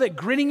to know that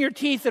gritting your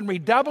teeth and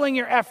redoubling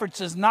your efforts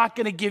is not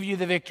going to give you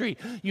the victory.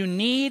 You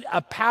need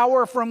a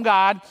power from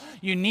God.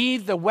 You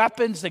need the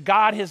weapons that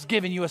God has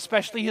given you,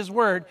 especially His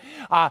Word,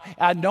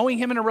 knowing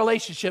Him in a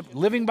relationship,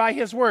 living by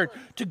His Word,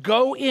 to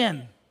go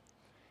in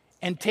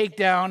and take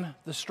down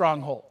the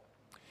stronghold.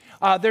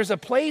 There's a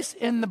place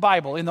in the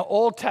Bible, in the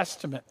Old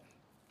Testament,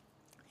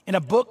 in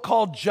a book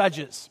called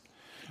Judges,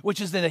 which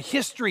is in a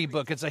history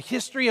book. It's a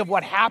history of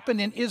what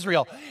happened in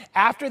Israel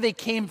after they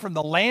came from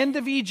the land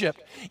of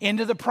Egypt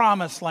into the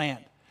promised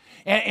land.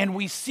 And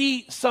we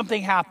see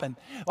something happen.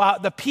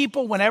 The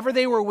people, whenever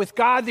they were with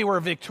God, they were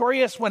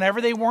victorious.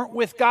 Whenever they weren't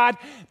with God,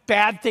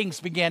 bad things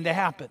began to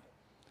happen.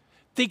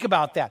 Think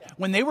about that.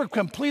 When they were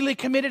completely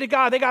committed to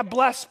God, they got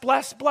blessed,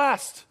 blessed,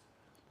 blessed.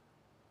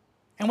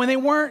 And when they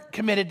weren't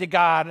committed to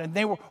God and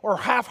they were or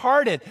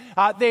half-hearted,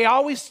 they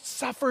always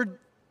suffered,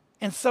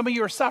 and some of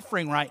you are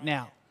suffering right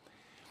now.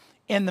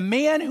 And the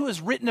man who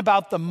is written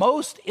about the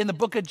most in the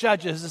book of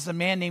Judges is a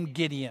man named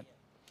Gideon.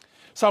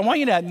 So I want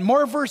you to have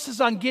more verses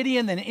on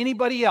Gideon than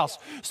anybody else.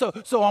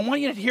 So I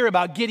want you to hear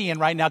about Gideon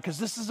right now, because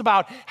this is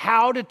about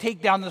how to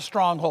take down the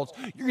strongholds.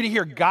 You're going to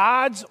hear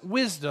God's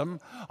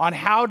wisdom on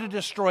how to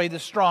destroy the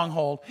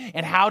stronghold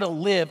and how to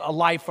live a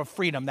life of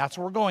freedom. That's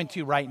what we're going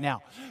to right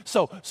now.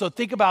 So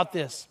think about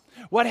this.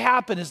 What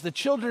happened is the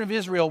children of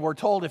Israel were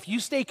told, if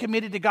you stay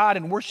committed to God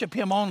and worship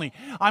him only,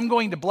 I'm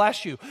going to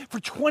bless you. For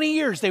 20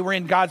 years, they were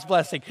in God's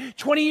blessing.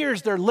 20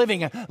 years, they're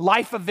living a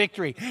life of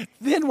victory.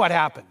 Then what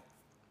happened?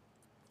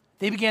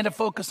 They began to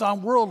focus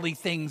on worldly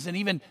things and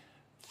even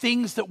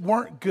things that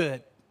weren't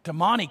good,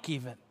 demonic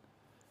even.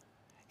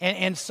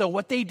 And so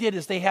what they did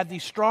is they had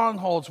these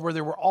strongholds where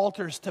there were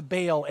altars to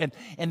Baal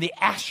and the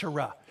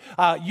Asherah.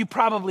 You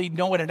probably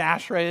know what an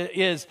Asherah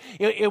is.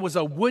 It was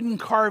a wooden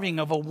carving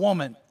of a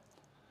woman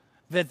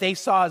that they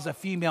saw as a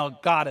female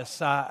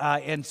goddess.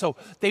 And so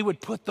they would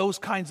put those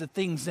kinds of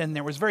things in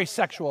there. It was very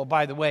sexual,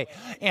 by the way.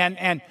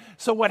 And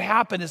so what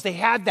happened is they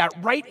had that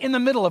right in the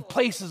middle of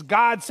places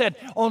God said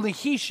only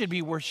he should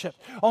be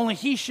worshiped, only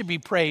he should be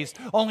praised,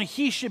 only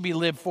he should be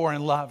lived for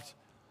and loved.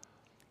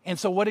 And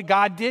so what did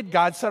God did?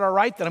 God said, all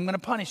right, then I'm going to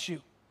punish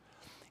you.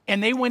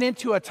 And they went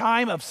into a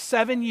time of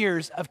 7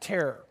 years of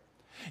terror.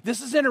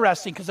 This is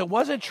interesting because it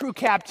wasn't true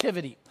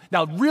captivity.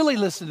 Now really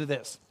listen to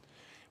this.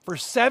 For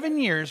 7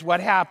 years, what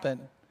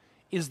happened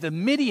is the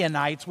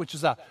Midianites, which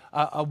is a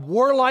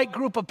warlike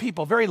group of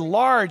people, very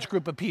large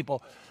group of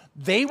people,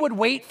 they would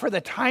wait for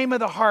the time of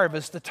the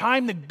harvest, the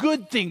time the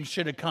good things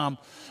should have come.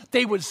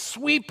 They would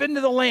sweep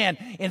into the land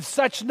in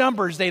such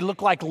numbers they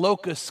looked like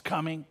locusts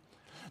coming.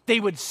 They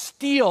would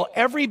steal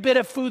every bit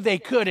of food they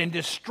could and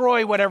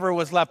destroy whatever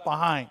was left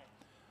behind.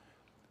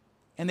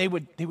 And they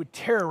would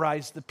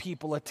terrorize the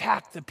people,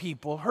 attack the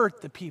people,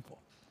 hurt the people.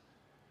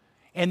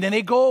 And then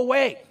they go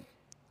away.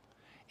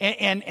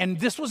 And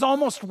this was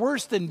almost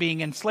worse than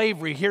being in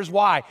slavery. Here's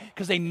why.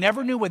 Because they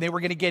never knew when they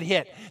were going to get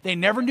hit. They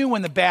never knew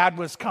when the bad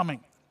was coming.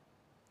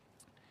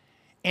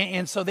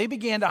 And so they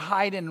began to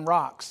hide in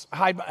rocks,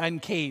 hide in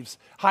caves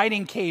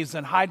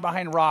and hide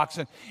behind rocks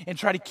and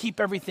try to keep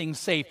everything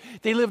safe.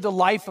 They lived a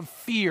life of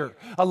fear,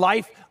 a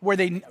life where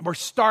they were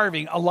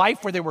starving, a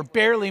life where they were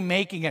barely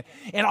making it.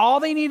 And all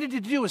they needed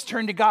to do was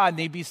turn to God and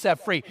they'd be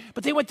set free.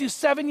 But they went through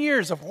 7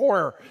 years of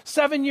horror,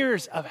 7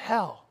 years of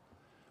hell.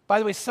 By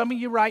the way, some of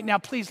you right now,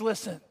 please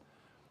listen.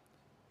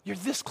 You're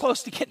this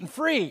close to getting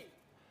free.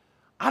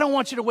 I don't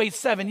want you to wait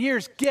 7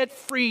 years. Get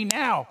free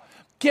now.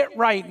 Get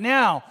right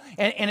now.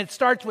 And it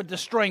starts with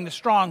destroying the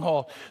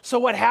stronghold. So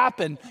what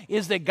happened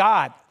is that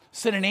God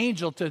sent an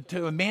angel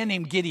to a man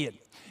named Gideon.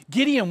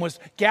 Gideon was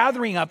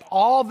gathering up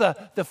all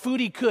the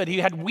food he could. He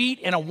had wheat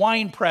in a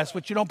wine press,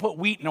 which you don't put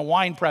wheat in a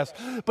wine press,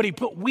 but he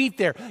put wheat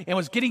there and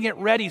was getting it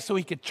ready so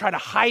he could try to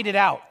hide it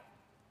out.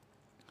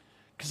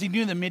 Because he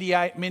knew the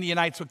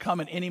Midianites would come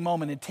at any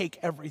moment and take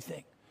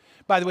everything.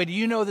 By the way, do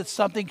you know that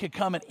something could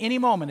come at any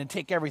moment and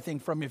take everything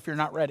from you if you're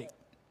not ready?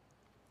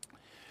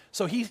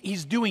 So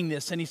he's doing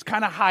this, and he's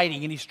kind of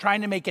hiding, and he's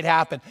trying to make it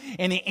happen.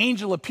 And the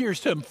angel appears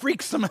to him,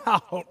 freaks him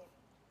out.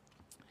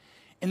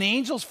 And the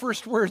angel's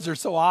first words are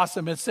so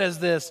awesome. It says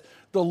this,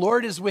 "The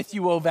Lord is with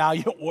you, O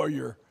valiant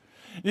warrior."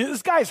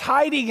 This guy's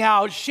hiding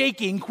out,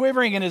 shaking,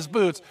 quivering in his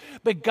boots.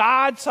 But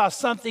God saw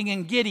something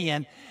in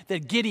Gideon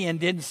that Gideon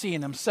didn't see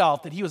in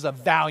himself, that he was a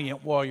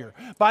valiant warrior.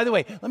 By the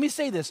way, let me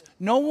say this.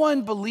 No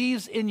one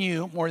believes in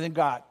you more than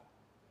God.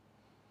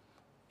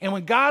 And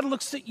when God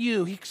looks at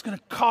you, he's going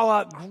to call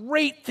out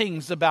great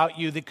things about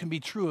you that can be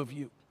true of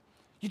you.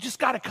 You just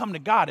got to come to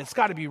God. It's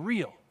got to be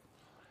real.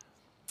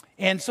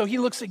 And so he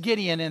looks at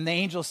Gideon, and the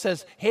angel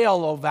says,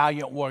 "Hail, O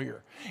valiant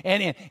warrior."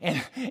 And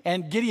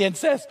Gideon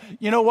says,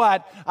 "You know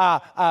what?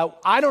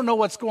 I don't know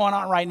what's going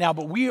on right now,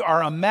 but we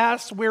are a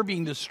mess. We're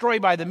being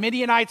destroyed by the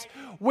Midianites.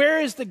 Where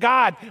is the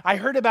God I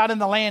heard about in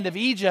the land of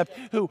Egypt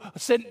who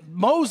sent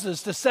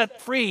Moses to set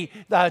free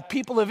the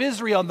people of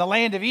Israel in the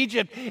land of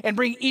Egypt and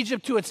bring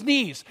Egypt to its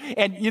knees?"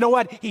 And you know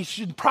what? He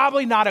should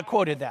probably not have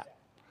quoted that.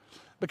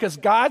 Because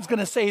God's going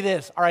to say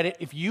this, all right,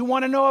 if you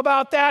want to know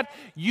about that,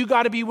 you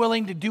got to be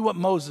willing to do what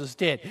Moses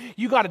did.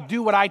 You got to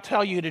do what I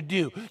tell you to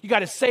do. You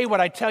got to say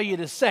what I tell you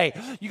to say.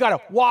 You got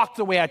to walk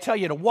the way I tell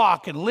you to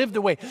walk and live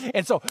the way.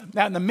 And so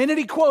now the minute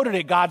he quoted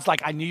it, God's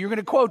like, I knew you were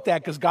going to quote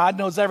that because God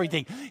knows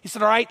everything. He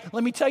said, all right,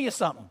 let me tell you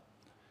something.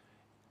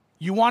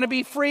 You want to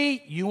be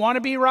free? You want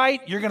to be right?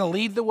 You're going to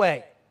lead the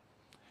way.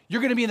 You're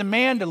going to be the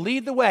man to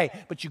lead the way,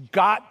 but you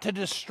got to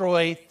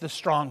destroy the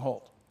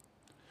stronghold.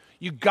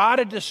 You got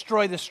to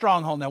destroy the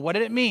stronghold. Now, what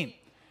did it mean?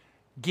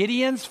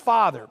 Gideon's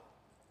father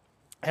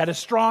had a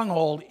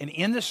stronghold, and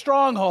in the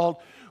stronghold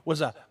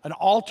was an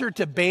altar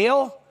to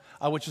Baal,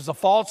 which is a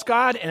false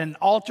god, and an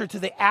altar to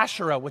the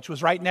Asherah, which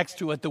was right next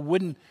to it, the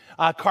wooden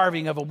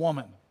carving of a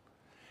woman.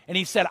 And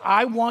he said,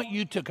 I want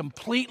you to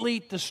completely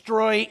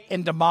destroy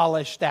and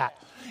demolish that.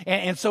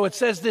 And so it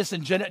says this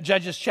in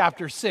Judges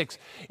chapter 6.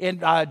 In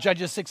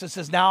Judges 6, it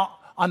says, now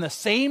on the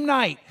same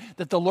night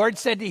that the Lord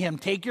said to him,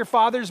 take your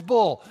father's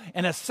bull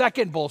and a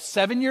second bull,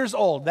 7 years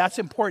old. That's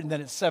important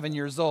that it's 7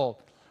 years old.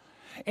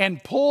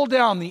 And pull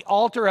down the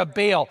altar of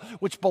Baal,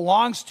 which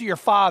belongs to your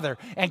father,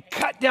 and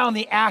cut down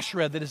the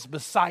Asherah that is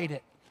beside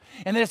it.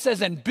 And then it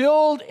says, and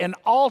build an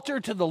altar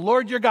to the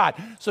Lord your God.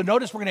 So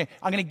notice I'm going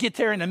to get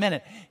there in a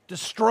minute.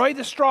 Destroy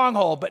the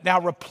stronghold, but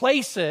now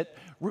replace it,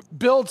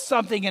 build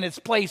something in its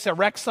place,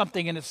 erect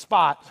something in its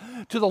spot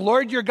to the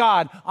Lord your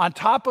God on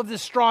top of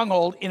this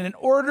stronghold in an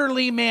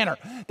orderly manner.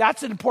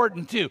 That's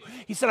important too.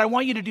 He said, I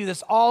want you to do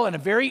this all in a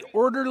very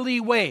orderly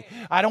way.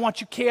 I don't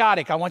want you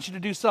chaotic. I want you to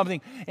do something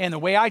in the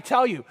way I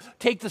tell you.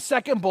 Take the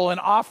second bull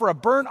and offer a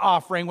burnt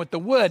offering with the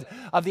wood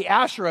of the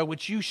Asherah,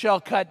 which you shall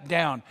cut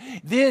down.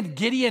 Then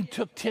Gideon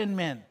took 10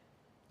 men.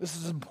 This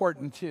is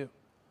important too.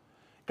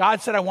 God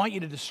said, I want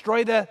you to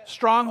destroy the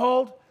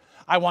stronghold.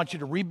 I want you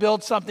to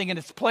rebuild something in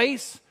its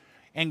place.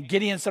 And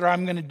Gideon said,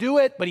 I'm going to do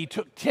it. But he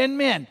took 10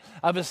 men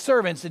of his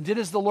servants and did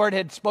as the Lord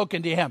had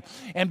spoken to him.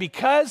 And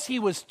because he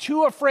was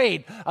too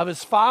afraid of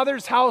his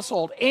father's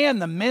household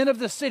and the men of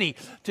the city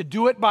to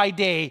do it by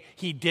day,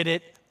 he did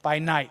it by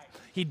night.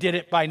 He did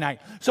it by night.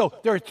 So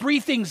there are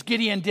 3 things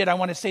Gideon did I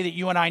want to say that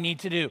you and I need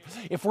to do.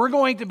 If we're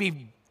going to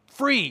be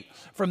free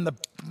from the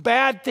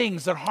bad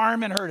things that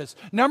harm and hurt us.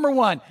 Number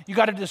 1, you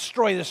got to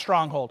destroy the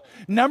stronghold.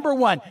 Number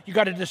 1, you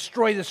got to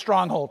destroy the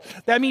stronghold.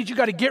 That means you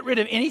got to get rid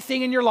of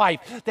anything in your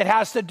life that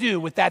has to do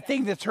with that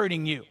thing that's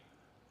hurting you.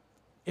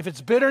 If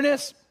it's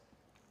bitterness,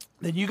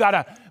 then you got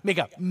to make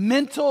a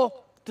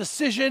mental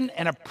decision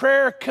and a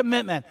prayer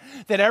commitment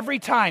that every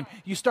time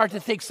you start to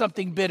think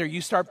something bitter,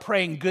 you start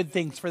praying good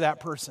things for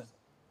that person.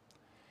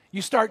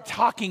 You start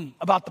talking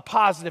about the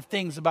positive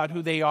things about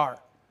who they are.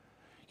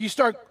 You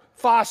start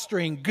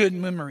fostering good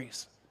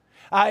memories.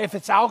 If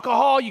it's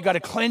alcohol, you got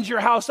to cleanse your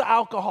house of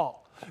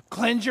alcohol.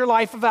 Cleanse your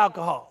life of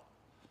alcohol.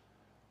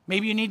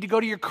 Maybe you need to go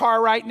to your car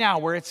right now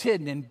where it's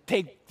hidden and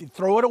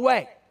throw it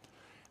away.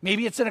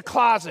 Maybe it's in a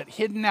closet,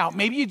 hidden out.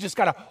 Maybe you just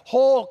got a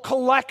whole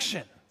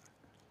collection.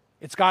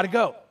 It's got to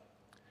go.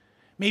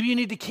 Maybe you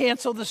need to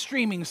cancel the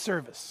streaming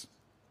service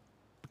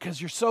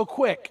because you're so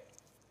quick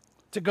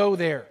to go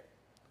there.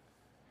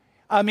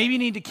 Maybe you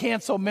need to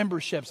cancel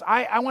memberships.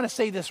 I want to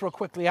say this real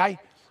quickly. I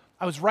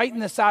was writing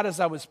this out as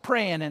I was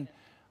praying, and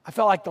I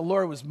felt like the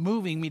Lord was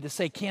moving me to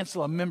say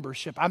cancel a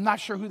membership. I'm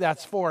not sure who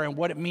that's for and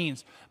what it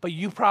means, but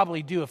you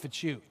probably do if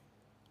it's you.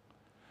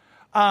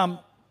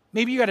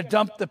 Maybe you got to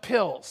dump the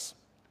pills.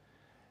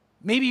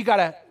 Maybe you got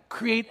to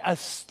create a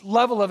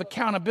level of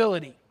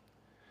accountability.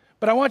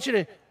 But I want you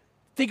to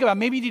think about,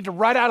 maybe you need to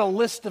write out a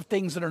list of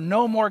things that are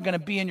no more going to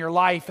be in your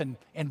life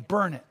and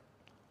burn it.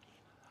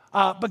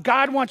 But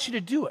God wants you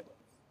to do it.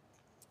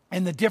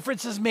 And the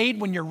difference is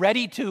made when you're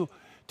ready to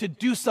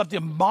do something,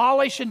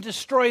 demolish and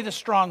destroy the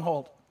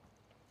stronghold.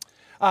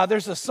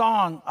 There's a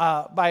song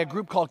by a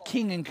group called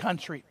King and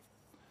Country.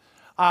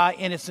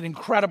 And it's an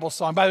incredible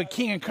song. By the way,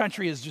 King and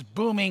Country is just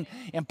booming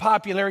in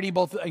popularity,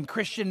 both in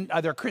Christian,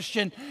 they're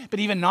Christian, but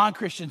even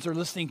non-Christians are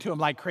listening to them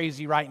like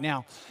crazy right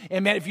now.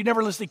 And man, if you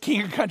never listen to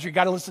King and Country, you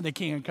got to listen to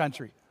King and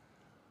Country.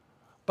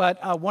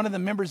 But one of the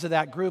members of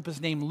that group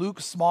is named Luke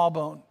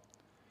Smallbone.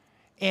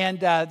 And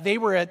they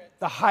were at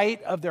the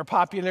height of their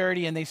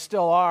popularity, and they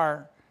still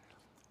are,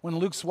 when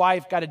Luke's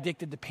wife got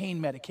addicted to pain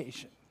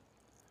medication.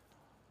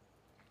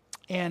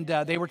 And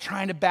they were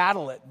trying to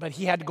battle it, but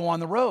he had to go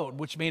on the road,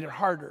 which made it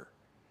harder.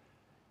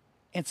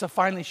 And so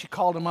finally she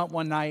called him up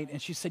one night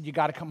and she said, you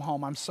got to come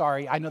home. I'm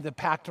sorry. I know the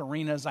packed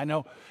arenas. I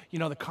know,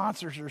 the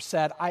concerts are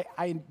set.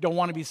 I don't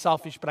want to be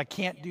selfish, but I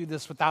can't do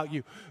this without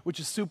you,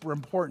 which is super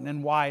important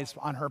and wise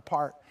on her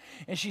part.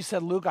 And she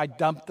said, Luke, I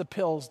dumped the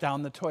pills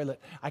down the toilet.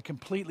 I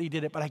completely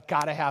did it, but I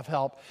got to have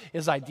help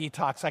as I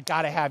detox. I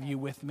got to have you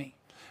with me.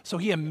 So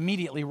he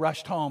immediately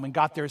rushed home and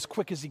got there as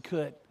quick as he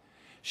could.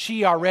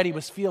 She already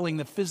was feeling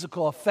the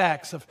physical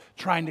effects of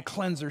trying to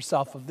cleanse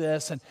herself of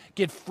this and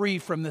get free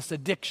from this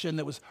addiction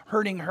that was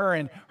hurting her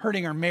and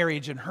hurting her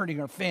marriage and hurting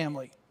her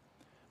family.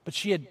 But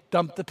she had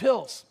dumped the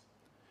pills.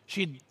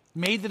 She had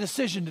made the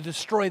decision to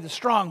destroy the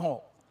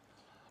stronghold.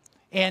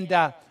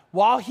 And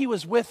while he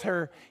was with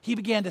her, he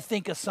began to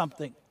think of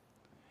something.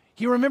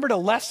 He remembered a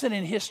lesson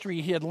in history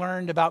he had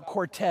learned about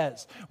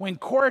Cortez. When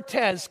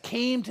Cortez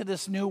came to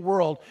this new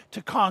world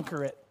to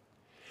conquer it,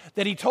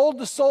 that he told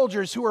the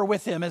soldiers who were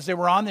with him as they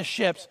were on the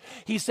ships,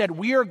 he said,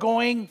 we are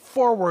going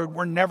forward,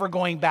 we're never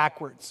going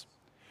backwards.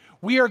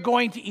 We are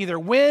going to either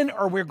win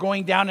or we're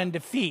going down in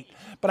defeat.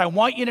 But I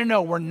want you to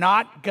know we're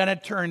not going to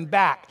turn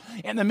back.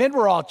 And the men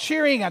were all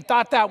cheering. I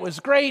thought that was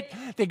great.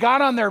 They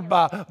got on their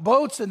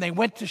boats and they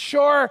went to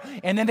shore,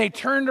 and then they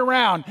turned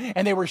around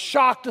and they were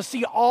shocked to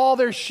see all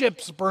their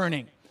ships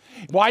burning.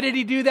 Why did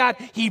he do that?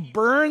 He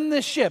burned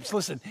the ships.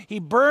 Listen, he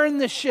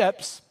burned the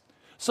ships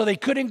so they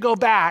couldn't go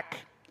back.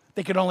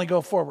 They could only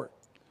go forward.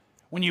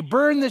 When you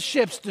burn the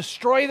ships,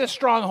 destroy the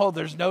stronghold,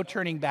 there's no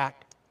turning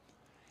back.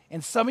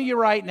 And some of you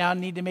right now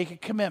need to make a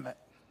commitment.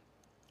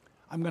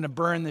 I'm going to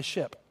burn the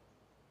ship.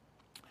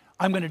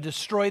 I'm going to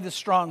destroy the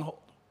stronghold.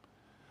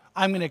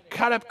 I'm going to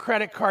cut up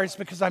credit cards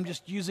because I'm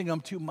just using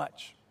them too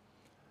much.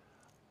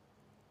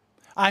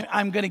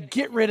 I'm going to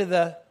get rid of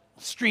the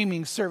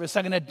streaming service.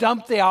 I'm going to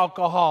dump the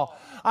alcohol.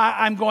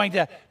 I'm going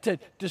to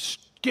just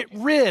get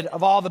rid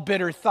of all the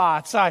bitter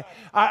thoughts.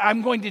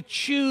 I'm going to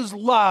choose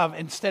love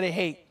instead of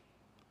hate.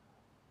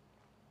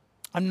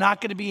 I'm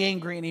not going to be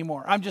angry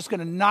anymore. I'm just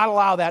going to not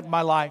allow that in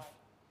my life.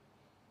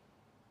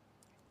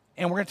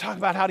 And we're going to talk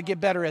about how to get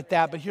better at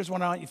that. But here's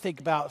what I want you to think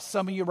about.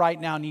 Some of you right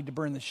now need to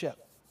burn the ship.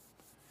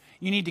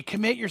 You need to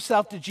commit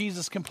yourself to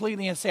Jesus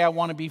completely and say, I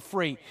want to be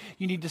free.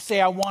 You need to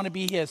say, I want to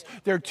be his.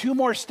 There are 2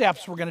 more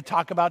steps we're going to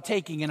talk about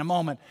taking in a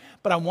moment.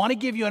 But I want to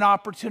give you an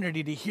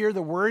opportunity to hear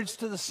the words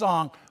to the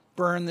song,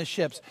 Burn the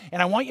Ships.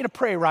 And I want you to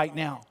pray right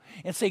now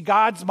and say,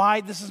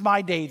 this is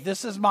my day.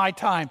 This is my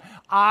time.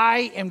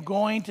 I am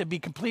going to be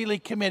completely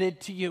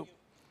committed to you.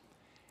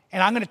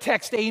 And I'm going to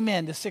text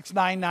amen to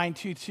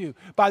 69922.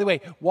 By the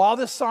way, while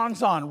this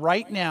song's on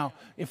right now,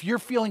 if you're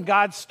feeling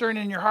God stirring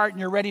in your heart and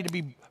you're ready to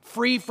be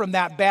free from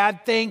that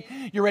bad thing,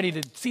 you're ready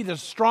to see the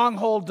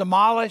stronghold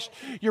demolished,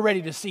 you're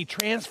ready to see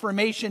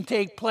transformation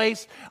take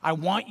place, I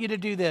want you to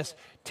do this.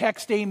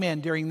 Text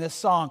amen during this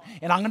song.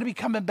 And I'm going to be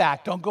coming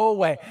back. Don't go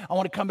away. I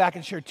want to come back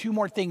and share 2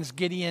 more things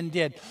Gideon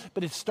did.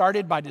 But it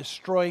started by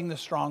destroying the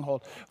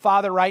stronghold.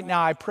 Father, right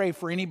now I pray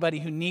for anybody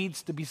who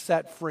needs to be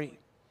set free,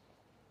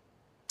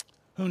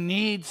 who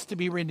needs to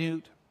be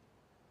renewed,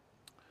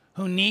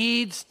 who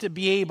needs to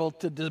be able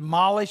to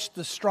demolish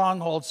the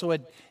stronghold so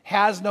it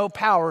has no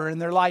power in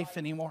their life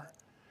anymore.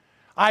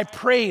 I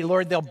pray,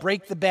 Lord, they'll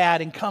break the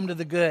bad and come to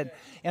the good.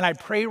 And I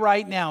pray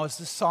right now as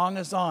this song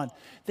is on,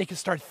 they can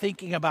start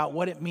thinking about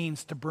what it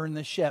means to burn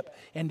the ship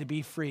and to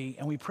be free.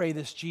 And we pray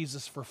this,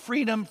 Jesus, for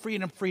freedom,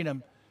 freedom,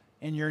 freedom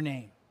in your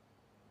name.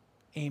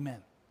 Amen.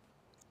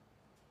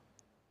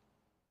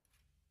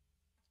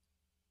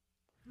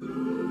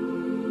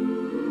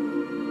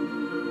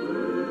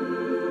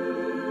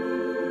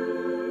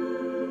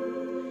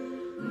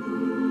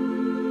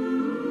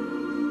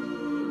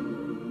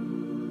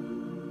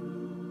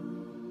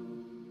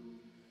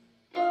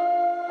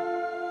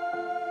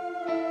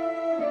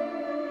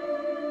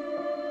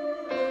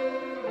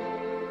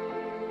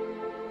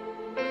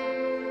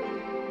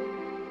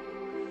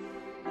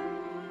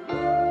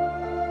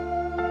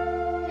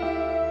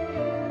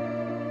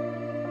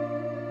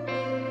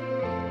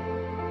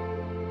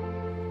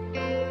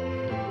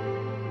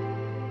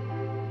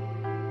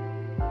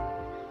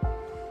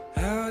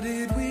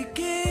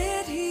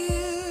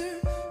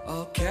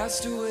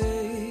 Cast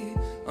away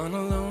on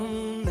a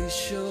lonely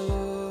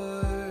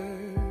shore.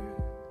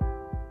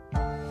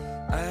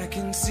 I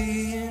can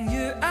see in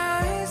your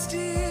eyes,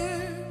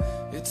 dear,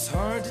 it's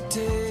hard to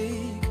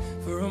take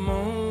for a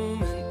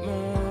moment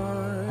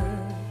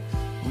more.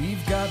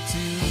 We've got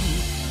to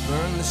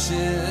burn the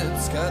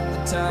ships, cut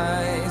the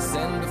ties,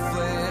 send a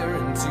flare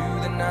into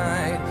the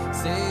night,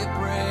 say a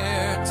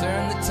prayer,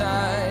 turn the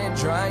tide,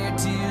 dry your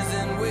tears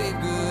and wave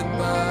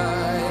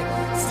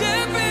goodbye.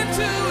 Step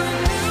into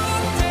a new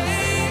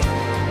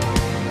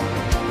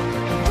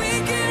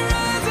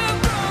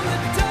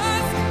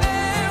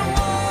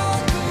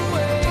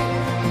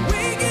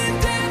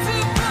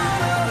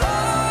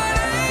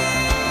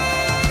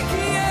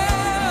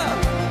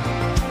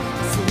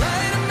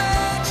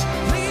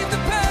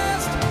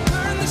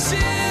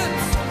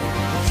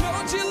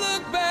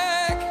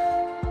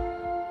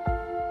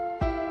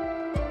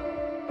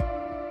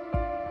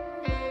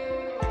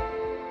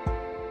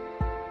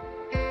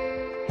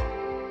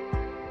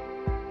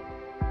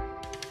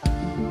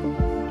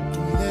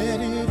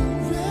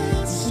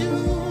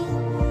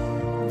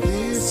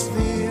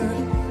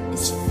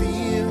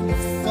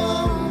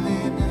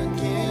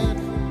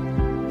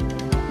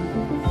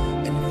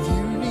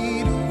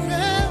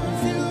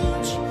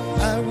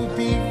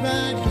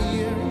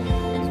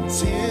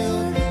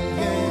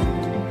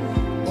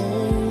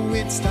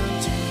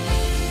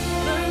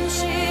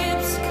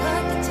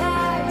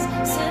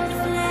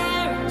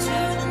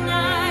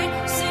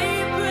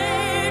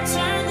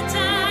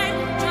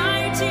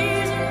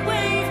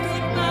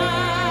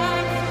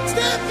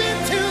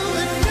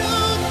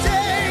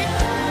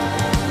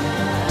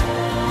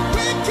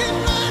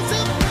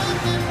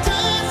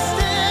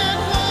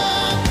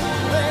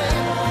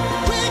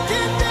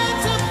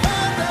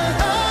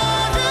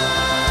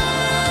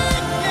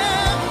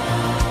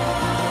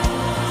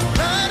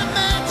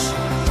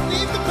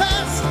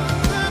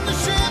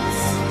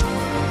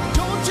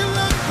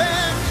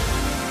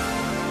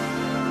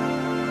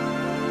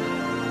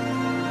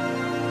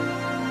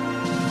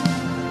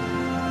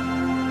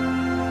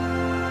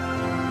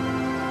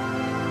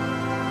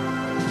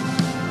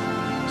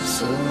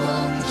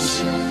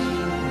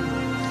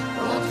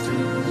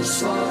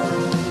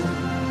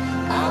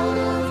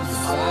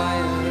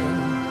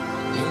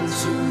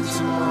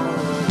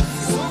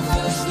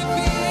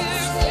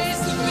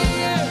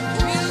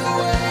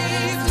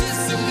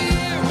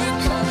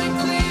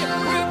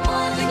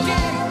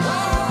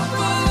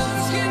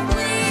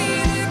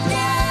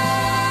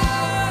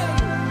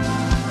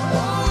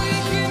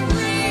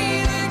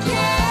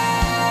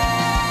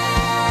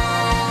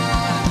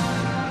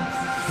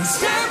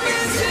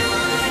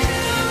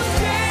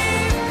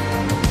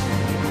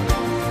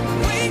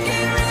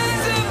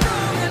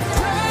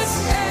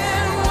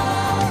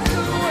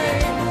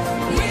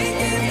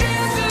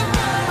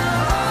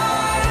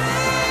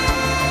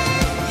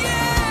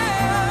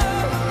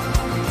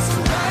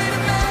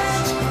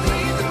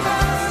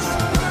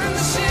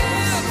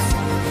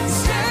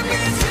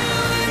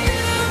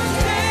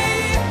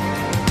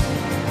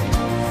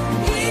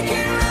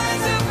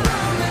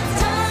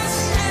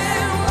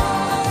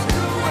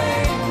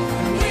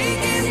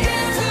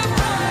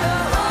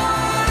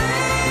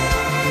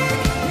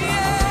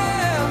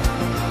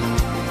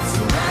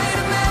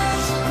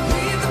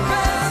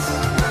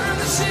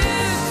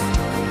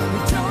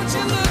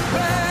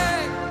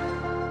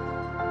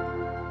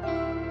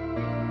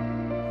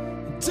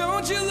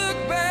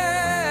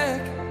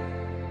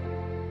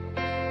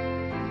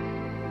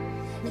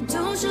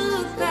don't you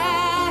look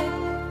back.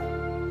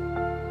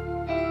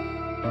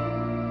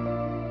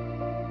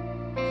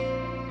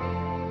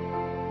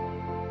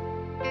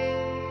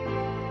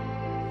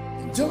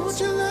 Don't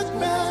you look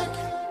back.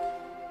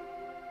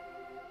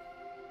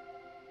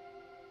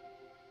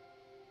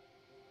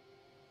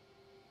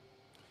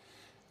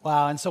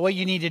 Wow, and so what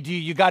you need to do,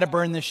 you got to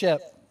burn the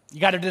ship. You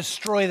got to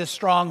destroy the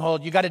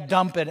stronghold. You got to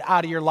dump it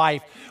out of your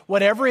life.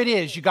 Whatever it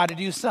is, you got to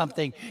do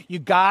something. You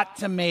got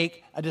to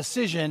make a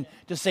decision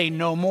to say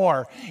no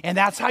more. And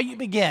that's how you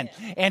begin.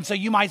 And so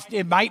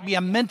it might be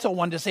a mental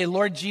one to say,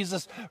 Lord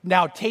Jesus,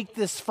 now take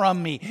this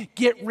from me.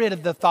 Get rid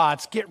of the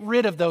thoughts. Get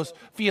rid of those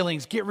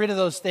feelings. Get rid of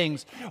those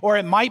things. Or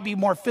it might be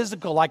more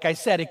physical. Like I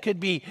said, it could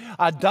be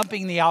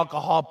dumping the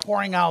alcohol,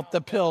 pouring out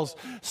the pills,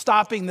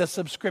 stopping the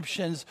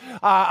subscriptions,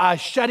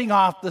 shutting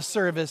off the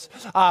service,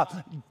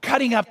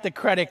 cutting up the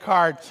credit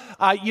card.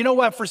 You know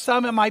what? For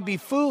some, it might be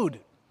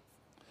food.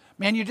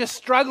 Man, you're just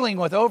struggling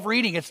with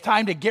overeating. It's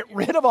time to get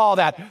rid of all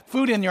that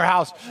food in your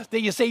house that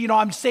you say,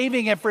 I'm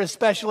saving it for a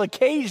special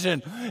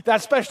occasion.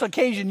 That special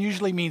occasion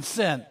usually means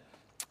sin,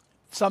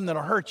 something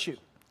that'll hurt you.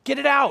 Get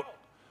it out.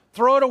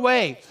 Throw it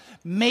away.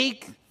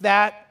 Make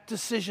that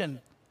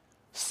decision.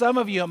 Some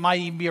of you, it might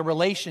even be a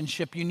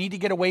relationship you need to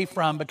get away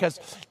from, because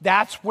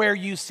that's where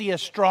you see a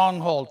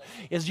stronghold,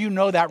 is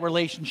that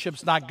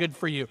relationship's not good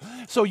for you.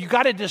 So you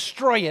got to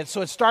destroy it.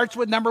 So it starts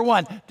with number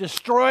one,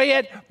 destroy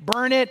it,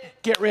 burn it,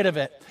 get rid of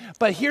it.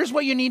 But here's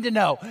what you need to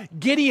know.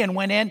 Gideon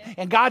went in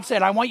and God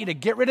said, I want you to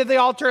get rid of the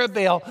altar of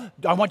Baal.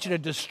 I want you to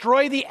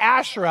destroy the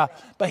Asherah.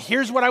 But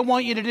here's what I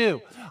want you to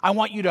do. I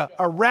want you to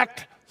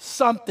erect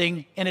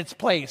something in its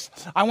place.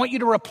 I want you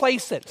to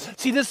replace it.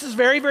 See, this is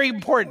very, very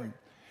important.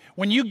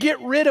 When you get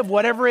rid of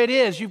whatever it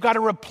is, you've got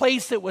to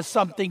replace it with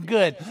something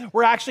good.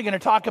 We're actually going to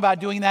talk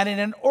about doing that in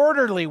an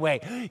orderly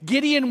way.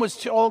 Gideon was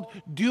told,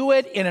 do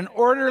it in an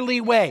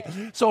orderly way.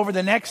 So over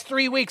the next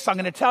 3 weeks, I'm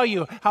going to tell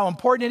you how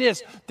important it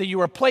is that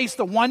you replace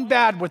the one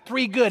bad with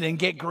 3 good and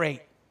get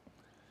great.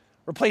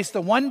 Replace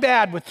the one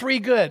bad with 3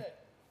 good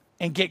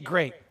and get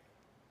great.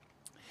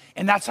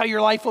 And that's how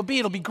your life will be.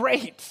 It'll be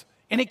great.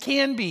 And it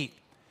can be.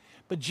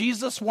 But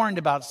Jesus warned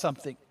about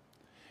something.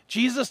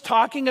 Jesus,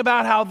 talking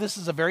about how this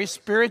is a very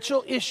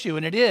spiritual issue,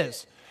 and it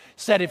is,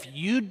 said if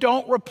you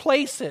don't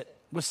replace it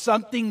with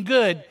something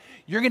good,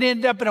 you're going to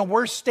end up in a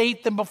worse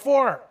state than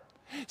before.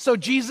 So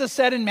Jesus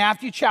said in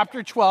Matthew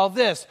chapter 12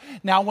 this,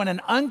 now when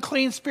an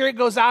unclean spirit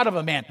goes out of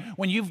a man,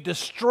 when you've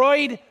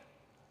destroyed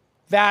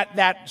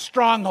that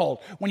stronghold,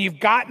 when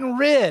you've gotten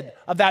rid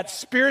of that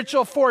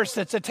spiritual force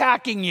that's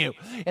attacking you,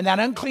 and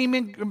that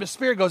unclean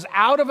spirit goes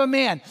out of a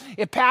man,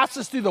 it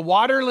passes through the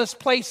waterless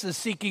places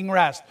seeking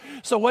rest.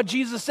 So what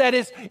Jesus said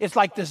is, it's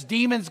like this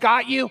demon's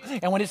got you,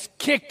 and when it's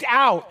kicked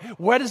out,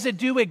 what does it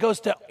do? It goes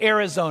to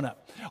Arizona.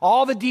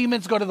 All the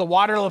demons go to the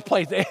waterless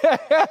place.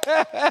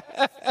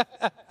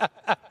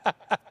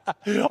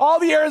 All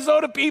the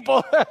Arizona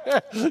people,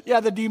 yeah,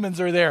 the demons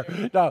are there.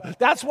 No,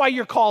 that's why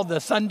you're called the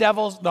Sun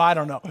Devils. No, I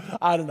don't know.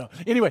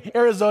 Anyway,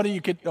 Arizona,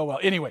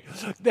 anyway,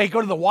 they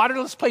go to the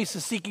waterless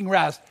places seeking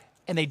rest,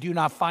 and they do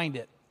not find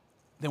it.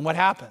 Then what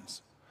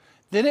happens?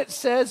 Then it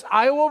says,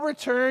 I will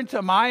return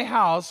to my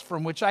house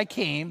from which I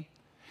came,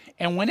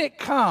 and when it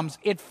comes,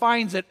 it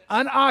finds it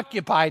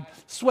unoccupied,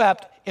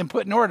 swept, and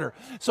put in order.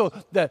 So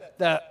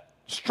the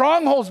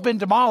stronghold's been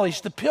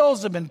demolished. The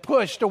pills have been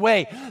pushed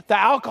away. The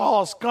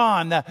alcohol's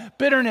gone. The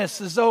bitterness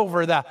is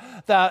over.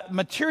 The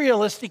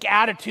materialistic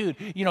attitude,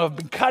 have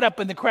been cut up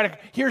in the credit.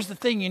 Here's the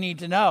thing you need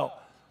to know.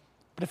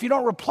 But if you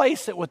don't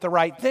replace it with the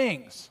right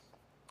things,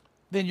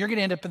 then you're going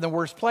to end up in the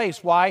worst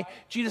place. Why?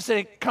 Jesus said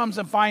it comes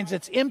and finds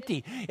it's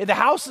empty. If the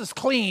house is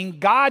clean,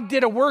 God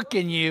did a work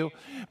in you,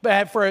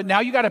 but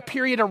now you got a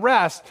period of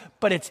rest,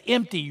 but it's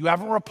empty. You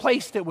haven't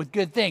replaced it with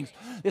good things.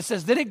 It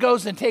says, then it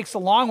goes and takes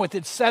along with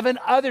it 7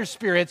 other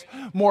spirits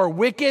more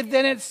wicked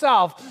than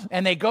itself,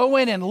 and they go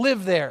in and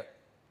live there.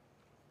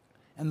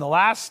 And the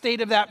last state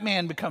of that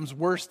man becomes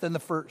worse than the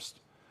first.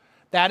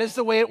 That is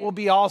the way it will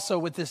be also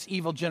with this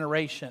evil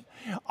generation.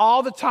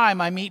 All the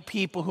time I meet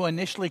people who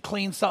initially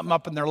cleaned something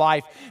up in their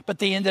life, but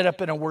they ended up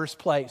in a worse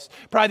place.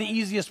 Probably the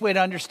easiest way to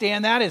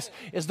understand that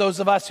is those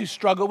of us who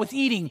struggle with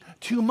eating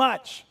too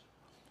much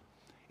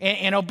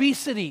and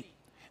obesity.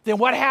 Then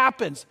what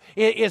happens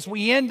is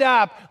we end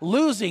up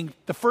losing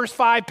the first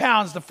 5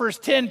 pounds, the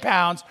first 10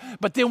 pounds,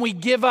 but then we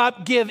give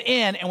up, give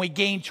in, and we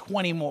gain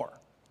 20 more.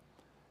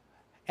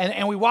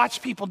 And we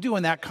watch people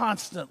doing that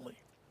constantly.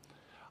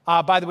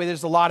 By the way,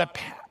 there's a lot of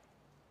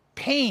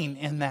pain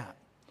in that.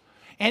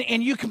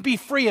 And you can be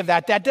free of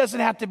that. That doesn't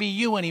have to be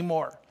you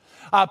anymore.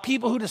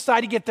 People who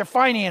decide to get their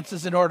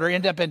finances in order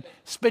end up in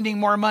spending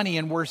more money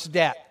and worse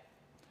debt.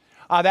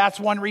 That's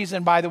one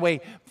reason, by the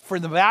way, for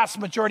the vast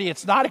majority,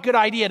 it's not a good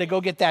idea to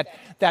go get that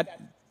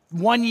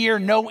 1-year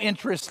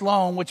no-interest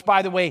loan, which,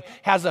 by the way,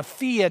 has a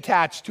fee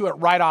attached to it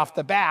right off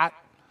the bat.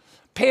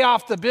 Pay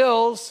off the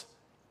bills,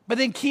 but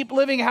then keep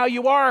living how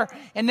you are,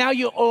 and now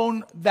you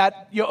owe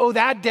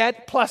that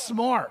debt plus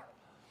more.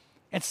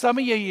 And some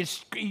of you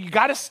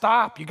got to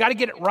stop. You got to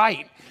get it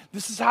right.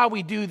 This is how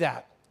we do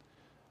that.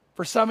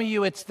 For some of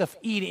you, it's the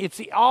eating.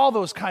 It's all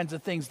those kinds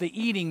of things, the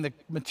eating, the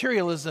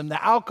materialism,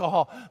 the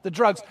alcohol, the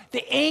drugs,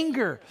 the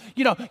anger.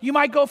 You know, you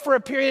might go for a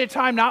period of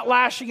time not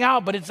lashing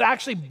out, but it's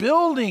actually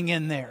building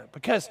in there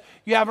because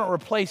you haven't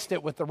replaced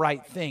it with the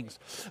right things.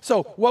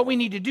 So what we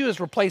need to do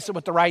is replace it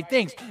with the right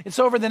things. And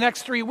so over the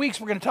next 3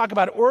 weeks, we're going to talk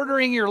about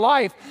ordering your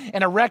life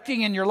and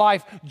erecting in your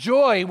life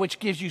joy, which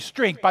gives you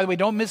strength. By the way,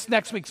 don't miss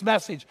next week's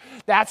message.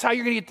 That's how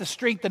you're going to get the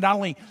strength to not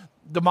only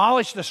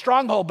demolish the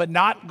stronghold, but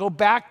not go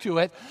back to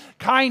it.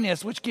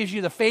 Kindness, which gives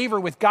you the favor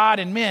with God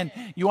and men.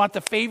 You want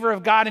the favor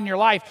of God in your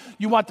life.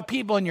 You want the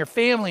people in your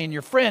family and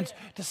your friends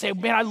to say,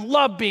 man, I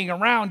love being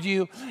around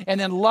you. And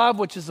then love,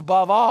 which is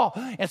above all.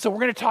 And so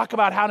we're going to talk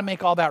about how to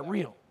make all that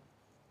real.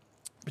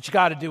 But you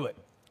got to do it.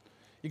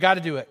 You got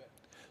to do it.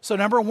 So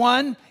number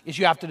one is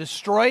you have to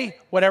destroy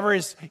whatever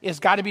is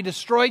got to be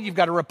destroyed. You've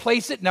got to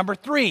replace it. Number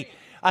three,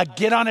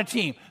 get on a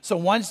team. So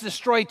one's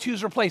destroyed,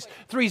 two's replaced,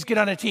 three's get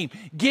on a team.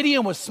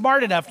 Gideon was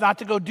smart enough not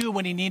to go do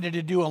what he needed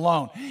to do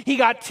alone. He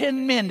got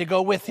 10 men to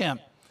go with him.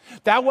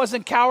 That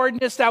wasn't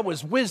cowardice, that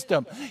was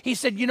wisdom. He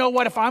said, you know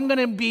what, if I'm going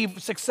to be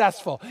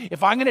successful,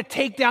 if I'm going to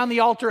take down the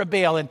altar of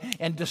Baal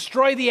and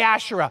destroy the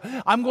Asherah,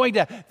 I'm going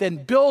to then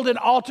build an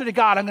altar to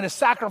God. I'm going to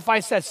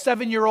sacrifice that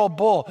 7-year-old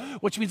bull,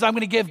 which means I'm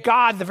going to give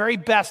God the very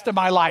best of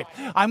my life.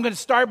 I'm going to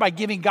start by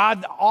giving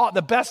God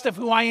the best of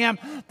who I am,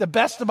 the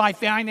best of my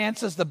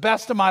finances, the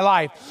best of my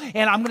life.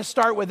 And I'm going to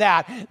start with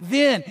that.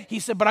 Then he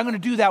said, but I'm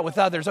going to do that with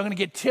others. I'm going to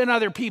get 10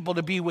 other people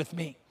to be with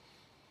me.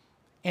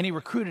 And he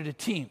recruited a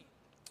team.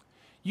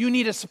 You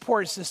need a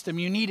support system.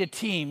 You need a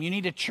team. You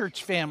need a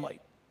church family.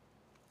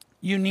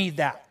 You need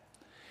that.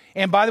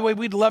 And by the way,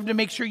 we'd love to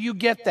make sure you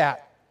get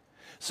that.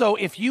 So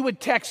if you would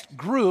text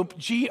GROUP,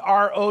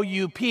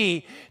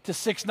 G-R-O-U-P, to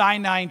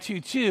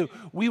 69922,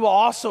 we will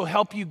also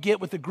help you get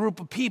with a group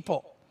of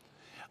people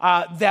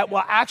that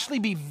will actually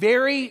be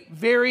very,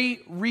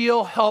 very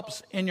real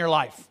helps in your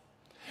life.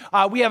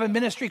 We have a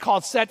ministry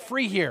called Set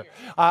Free here,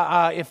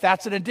 if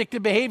that's an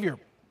addictive behavior.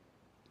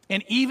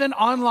 And even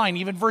online,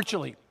 even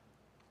virtually,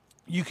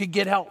 you could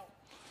get help.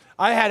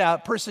 I had a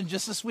person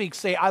just this week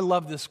say, I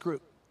love this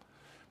group.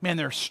 Man,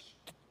 they're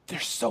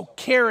so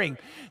caring.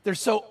 They're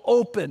so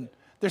open.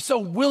 They're so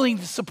willing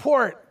to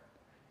support.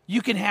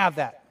 You can have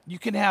that. You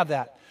can have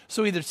that.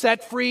 So either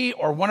Set Free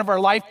or one of our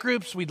life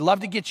groups, we'd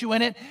love to get you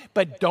in it,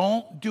 but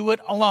don't do it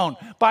alone.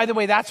 By the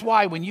way, that's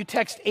why when you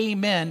text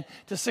AMEN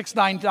to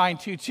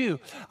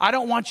 69922, I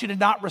don't want you to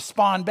not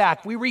respond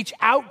back. We reach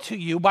out to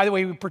you. By the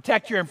way, we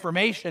protect your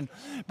information,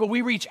 but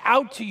we reach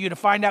out to you to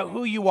find out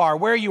who you are,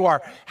 where you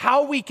are,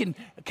 how we can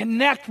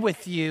connect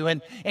with you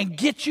and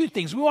get you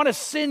things. We want to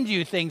send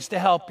you things to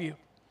help you.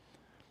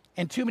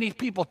 And too many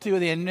people do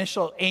the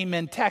initial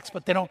AMEN text,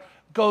 but they don't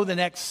go the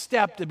next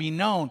step to be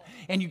known.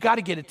 And you got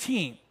to get a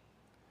team.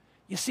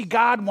 You see,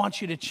 God wants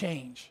you to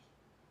change.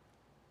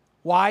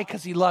 Why?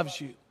 Because he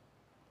loves you.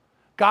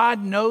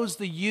 God knows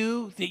the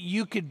you that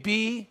you could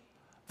be,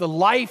 the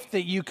life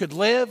that you could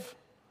live,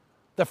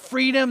 the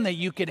freedom that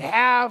you could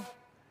have.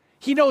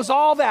 He knows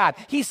all that.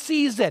 He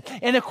sees it.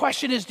 And the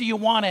question is, do you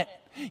want it?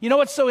 You know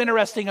what's so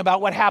interesting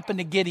about what happened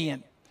to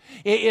Gideon?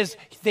 It is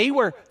they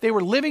were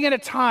living in a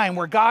time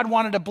where God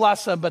wanted to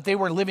bless them, but they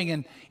were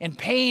living in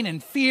pain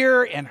and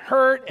fear and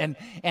hurt and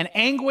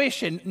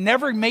anguish and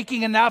never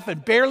making enough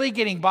and barely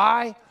getting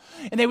by.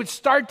 And they would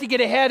start to get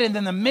ahead, and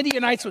then the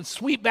Midianites would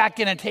sweep back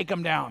in and take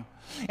them down.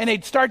 And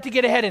they'd start to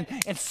get ahead,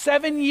 and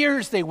 7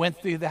 years they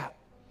went through that.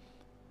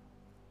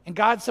 And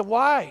God said,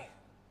 why?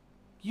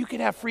 You can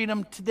have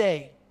freedom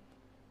today.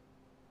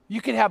 You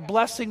can have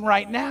blessing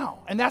right now.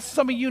 And that's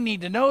some of you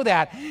need to know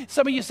that.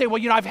 Some of you say, well,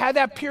 you know, I've had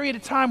that period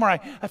of time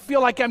where I feel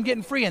like I'm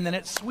getting free, and then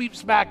it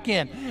sweeps back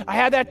in. I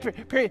had that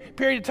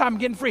period of time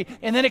getting free,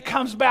 and then it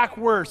comes back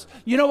worse.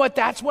 You know what?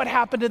 That's what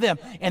happened to them.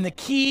 And the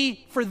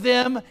key for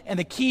them and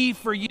the key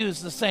for you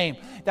is the same.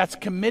 That's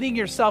committing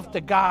yourself to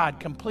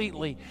God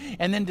completely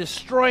and then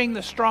destroying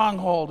the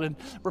stronghold and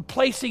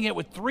replacing it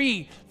with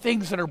 3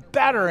 things that are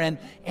better and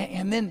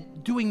then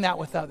doing that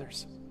with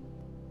others.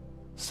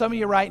 Some of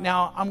you right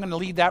now, I'm going to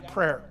lead that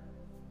prayer.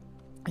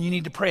 And you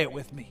need to pray it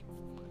with me.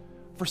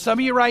 For some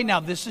of you right now,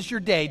 this is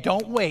your day.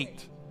 Don't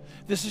wait.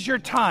 This is your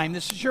time.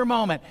 This is your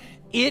moment.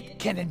 It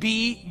can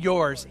be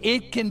yours.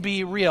 It can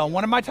be real.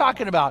 What am I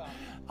talking about?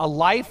 A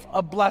life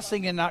of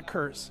blessing and not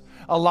curse.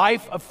 A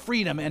life of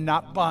freedom and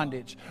not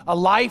bondage. A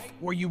life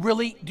where you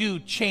really do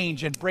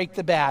change and break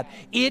the bad.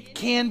 It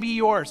can be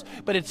yours,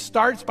 but it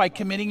starts by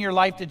committing your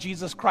life to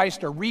Jesus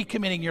Christ or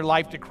recommitting your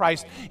life to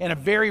Christ in a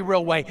very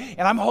real way.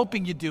 And I'm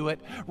hoping you do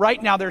it.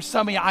 Right now, there's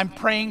some of you, I'm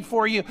praying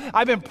for you.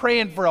 I've been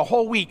praying for a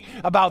whole week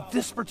about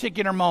this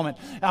particular moment.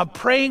 I'm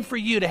praying for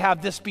you to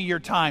have this be your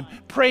time.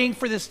 Praying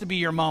for this to be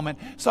your moment.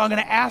 So I'm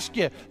going to ask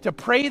you to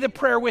pray the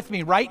prayer with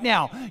me right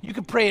now. You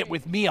can pray it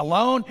with me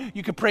alone.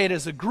 You can pray it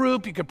as a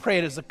group. You can pray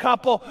it as a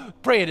couple.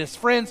 Pray it as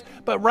friends.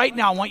 But right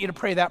now, I want you to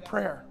pray that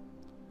prayer.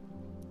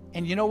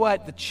 And you know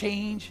what? The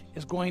change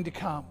is going to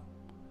come.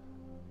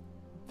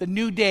 The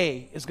new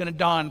day is going to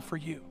dawn for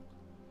you.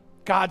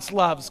 God's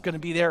love is going to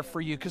be there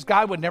for you because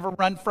God would never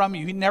run from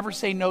you. He'd never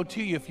say no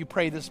to you if you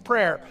pray this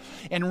prayer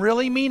and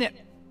really mean it.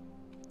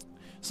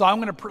 So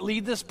I'm going to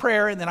lead this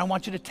prayer, and then I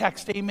want you to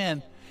text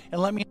amen. And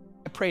let me,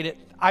 I prayed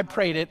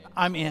it,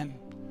 I'm in.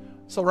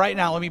 So right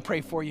now, let me pray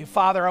for you.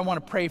 Father, I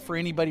want to pray for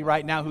anybody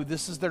right now who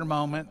this is their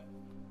moment.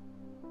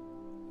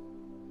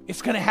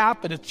 It's going to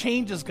happen. A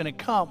change is going to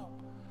come.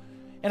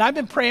 And I've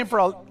been praying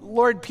for,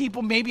 Lord,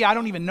 people maybe I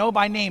don't even know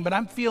by name, but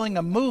I'm feeling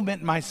a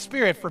movement in my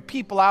spirit for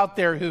people out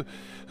there who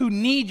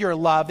need your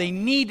love. They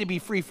need to be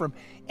free from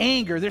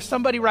anger. There's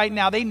somebody right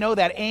now, they know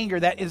that anger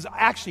that is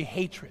actually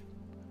hatred.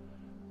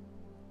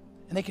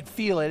 And they can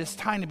feel it. It's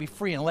time to be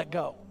free and let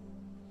go.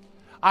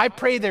 I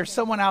pray there's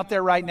someone out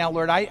there right now,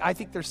 Lord. I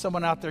think there's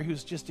someone out there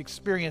who's just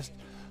experienced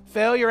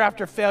failure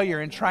after failure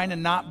and trying to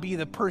not be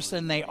the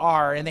person they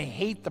are, and they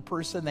hate the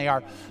person they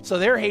are. So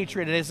their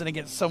hatred isn't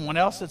against someone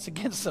else, it's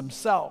against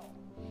themselves.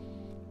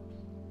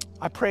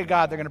 I pray,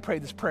 God, they're going to pray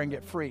this prayer and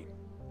get free.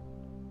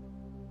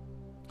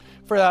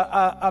 For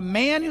a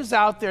man who's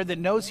out there that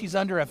knows he's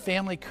under a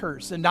family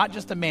curse, and not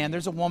just a man,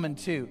 there's a woman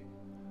too.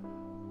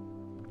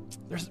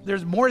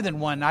 There's more than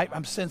one.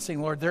 I'm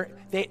sensing, Lord,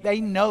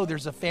 they know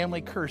there's a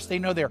family curse. They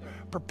know they're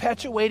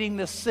perpetuating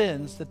the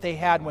sins that they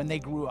had when they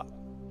grew up.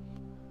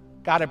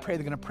 God, I pray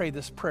they're going to pray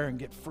this prayer and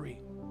get free.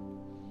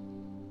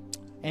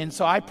 And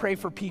so I pray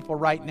for people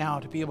right now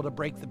to be able to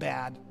break the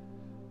bad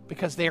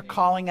because they're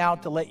calling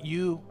out to let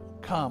you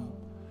come,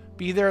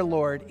 be their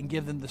Lord, and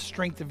give them the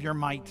strength of your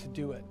might to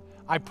do it.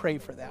 I pray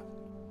for that.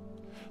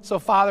 So,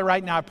 Father,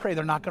 right now, I pray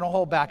they're not going to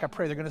hold back. I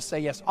pray they're going to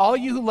say yes. All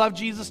you who love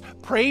Jesus,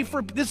 pray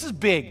for, this is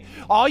big.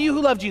 All you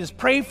who love Jesus,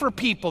 pray for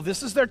people.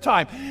 This is their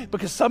time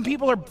because some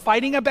people are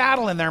fighting a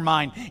battle in their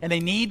mind and they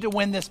need to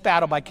win this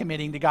battle by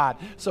committing to God.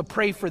 So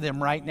pray for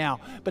them right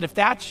now. But if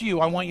that's you,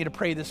 I want you to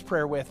pray this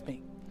prayer with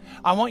me.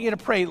 I want you to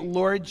pray,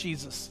 Lord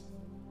Jesus,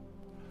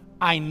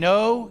 I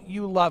know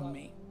you love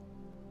me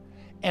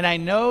and I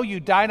know you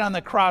died on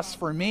the cross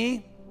for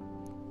me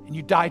and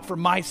you died for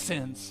my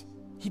sins.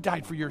 He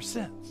died for your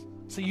sins.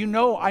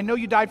 So I know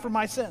you died for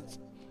my sins.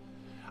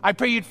 I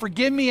pray you'd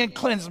forgive me and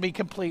cleanse me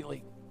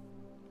completely.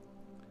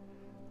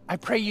 I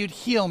pray you'd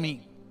heal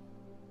me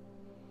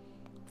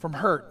from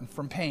hurt and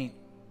from pain.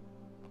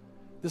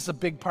 This is a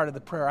big part of the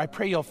prayer. I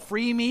pray you'll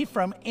free me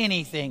from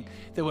anything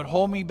that would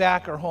hold me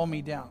back or hold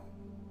me down.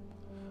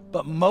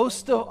 But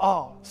most of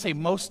all, say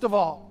most of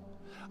all,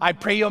 I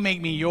pray you'll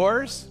make me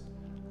yours.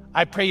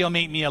 I pray you'll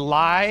make me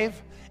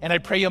alive. And I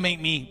pray you'll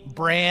make me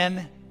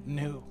brand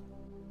new.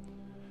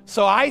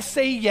 So I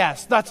say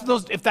yes.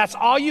 If that's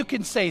all you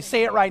can say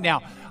it right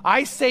now.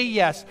 I say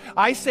yes.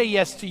 I say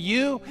yes to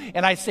you,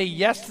 and I say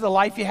yes to the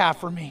life you have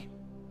for me.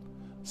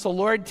 So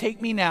Lord,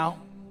 take me now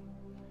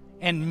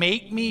and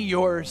make me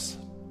yours.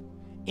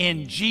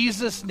 In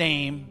Jesus'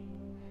 name,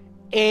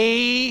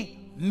 amen.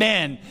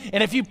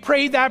 And if you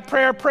prayed that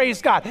prayer,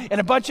 praise God.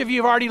 And a bunch of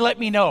you have already let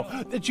me know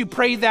that you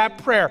prayed that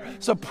prayer.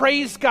 So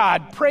praise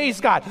God, praise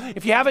God.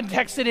 If you haven't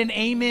texted in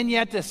amen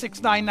yet to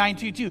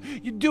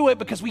 69922, you do it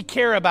because we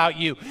care about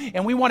you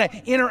and we want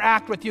to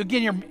interact with you.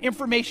 Again, your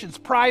information's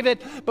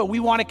private, but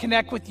we want to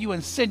connect with you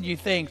and send you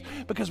things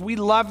because we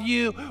love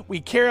you,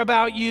 we care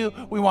about you,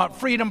 we want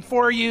freedom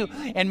for you,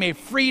 and may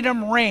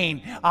freedom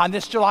reign on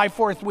this July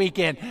 4th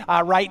weekend.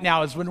 Right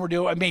now is when we're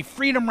doing it. May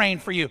freedom reign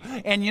for you.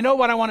 And you know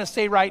what I want to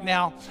say right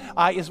now?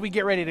 As we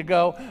get ready to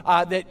go,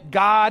 that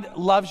God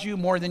loves you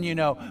more than you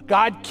know.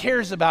 God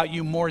cares about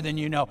you more than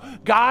you know.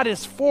 God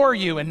is for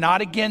you and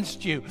not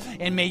against you.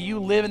 And may you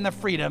live in the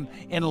freedom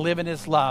and live in his love.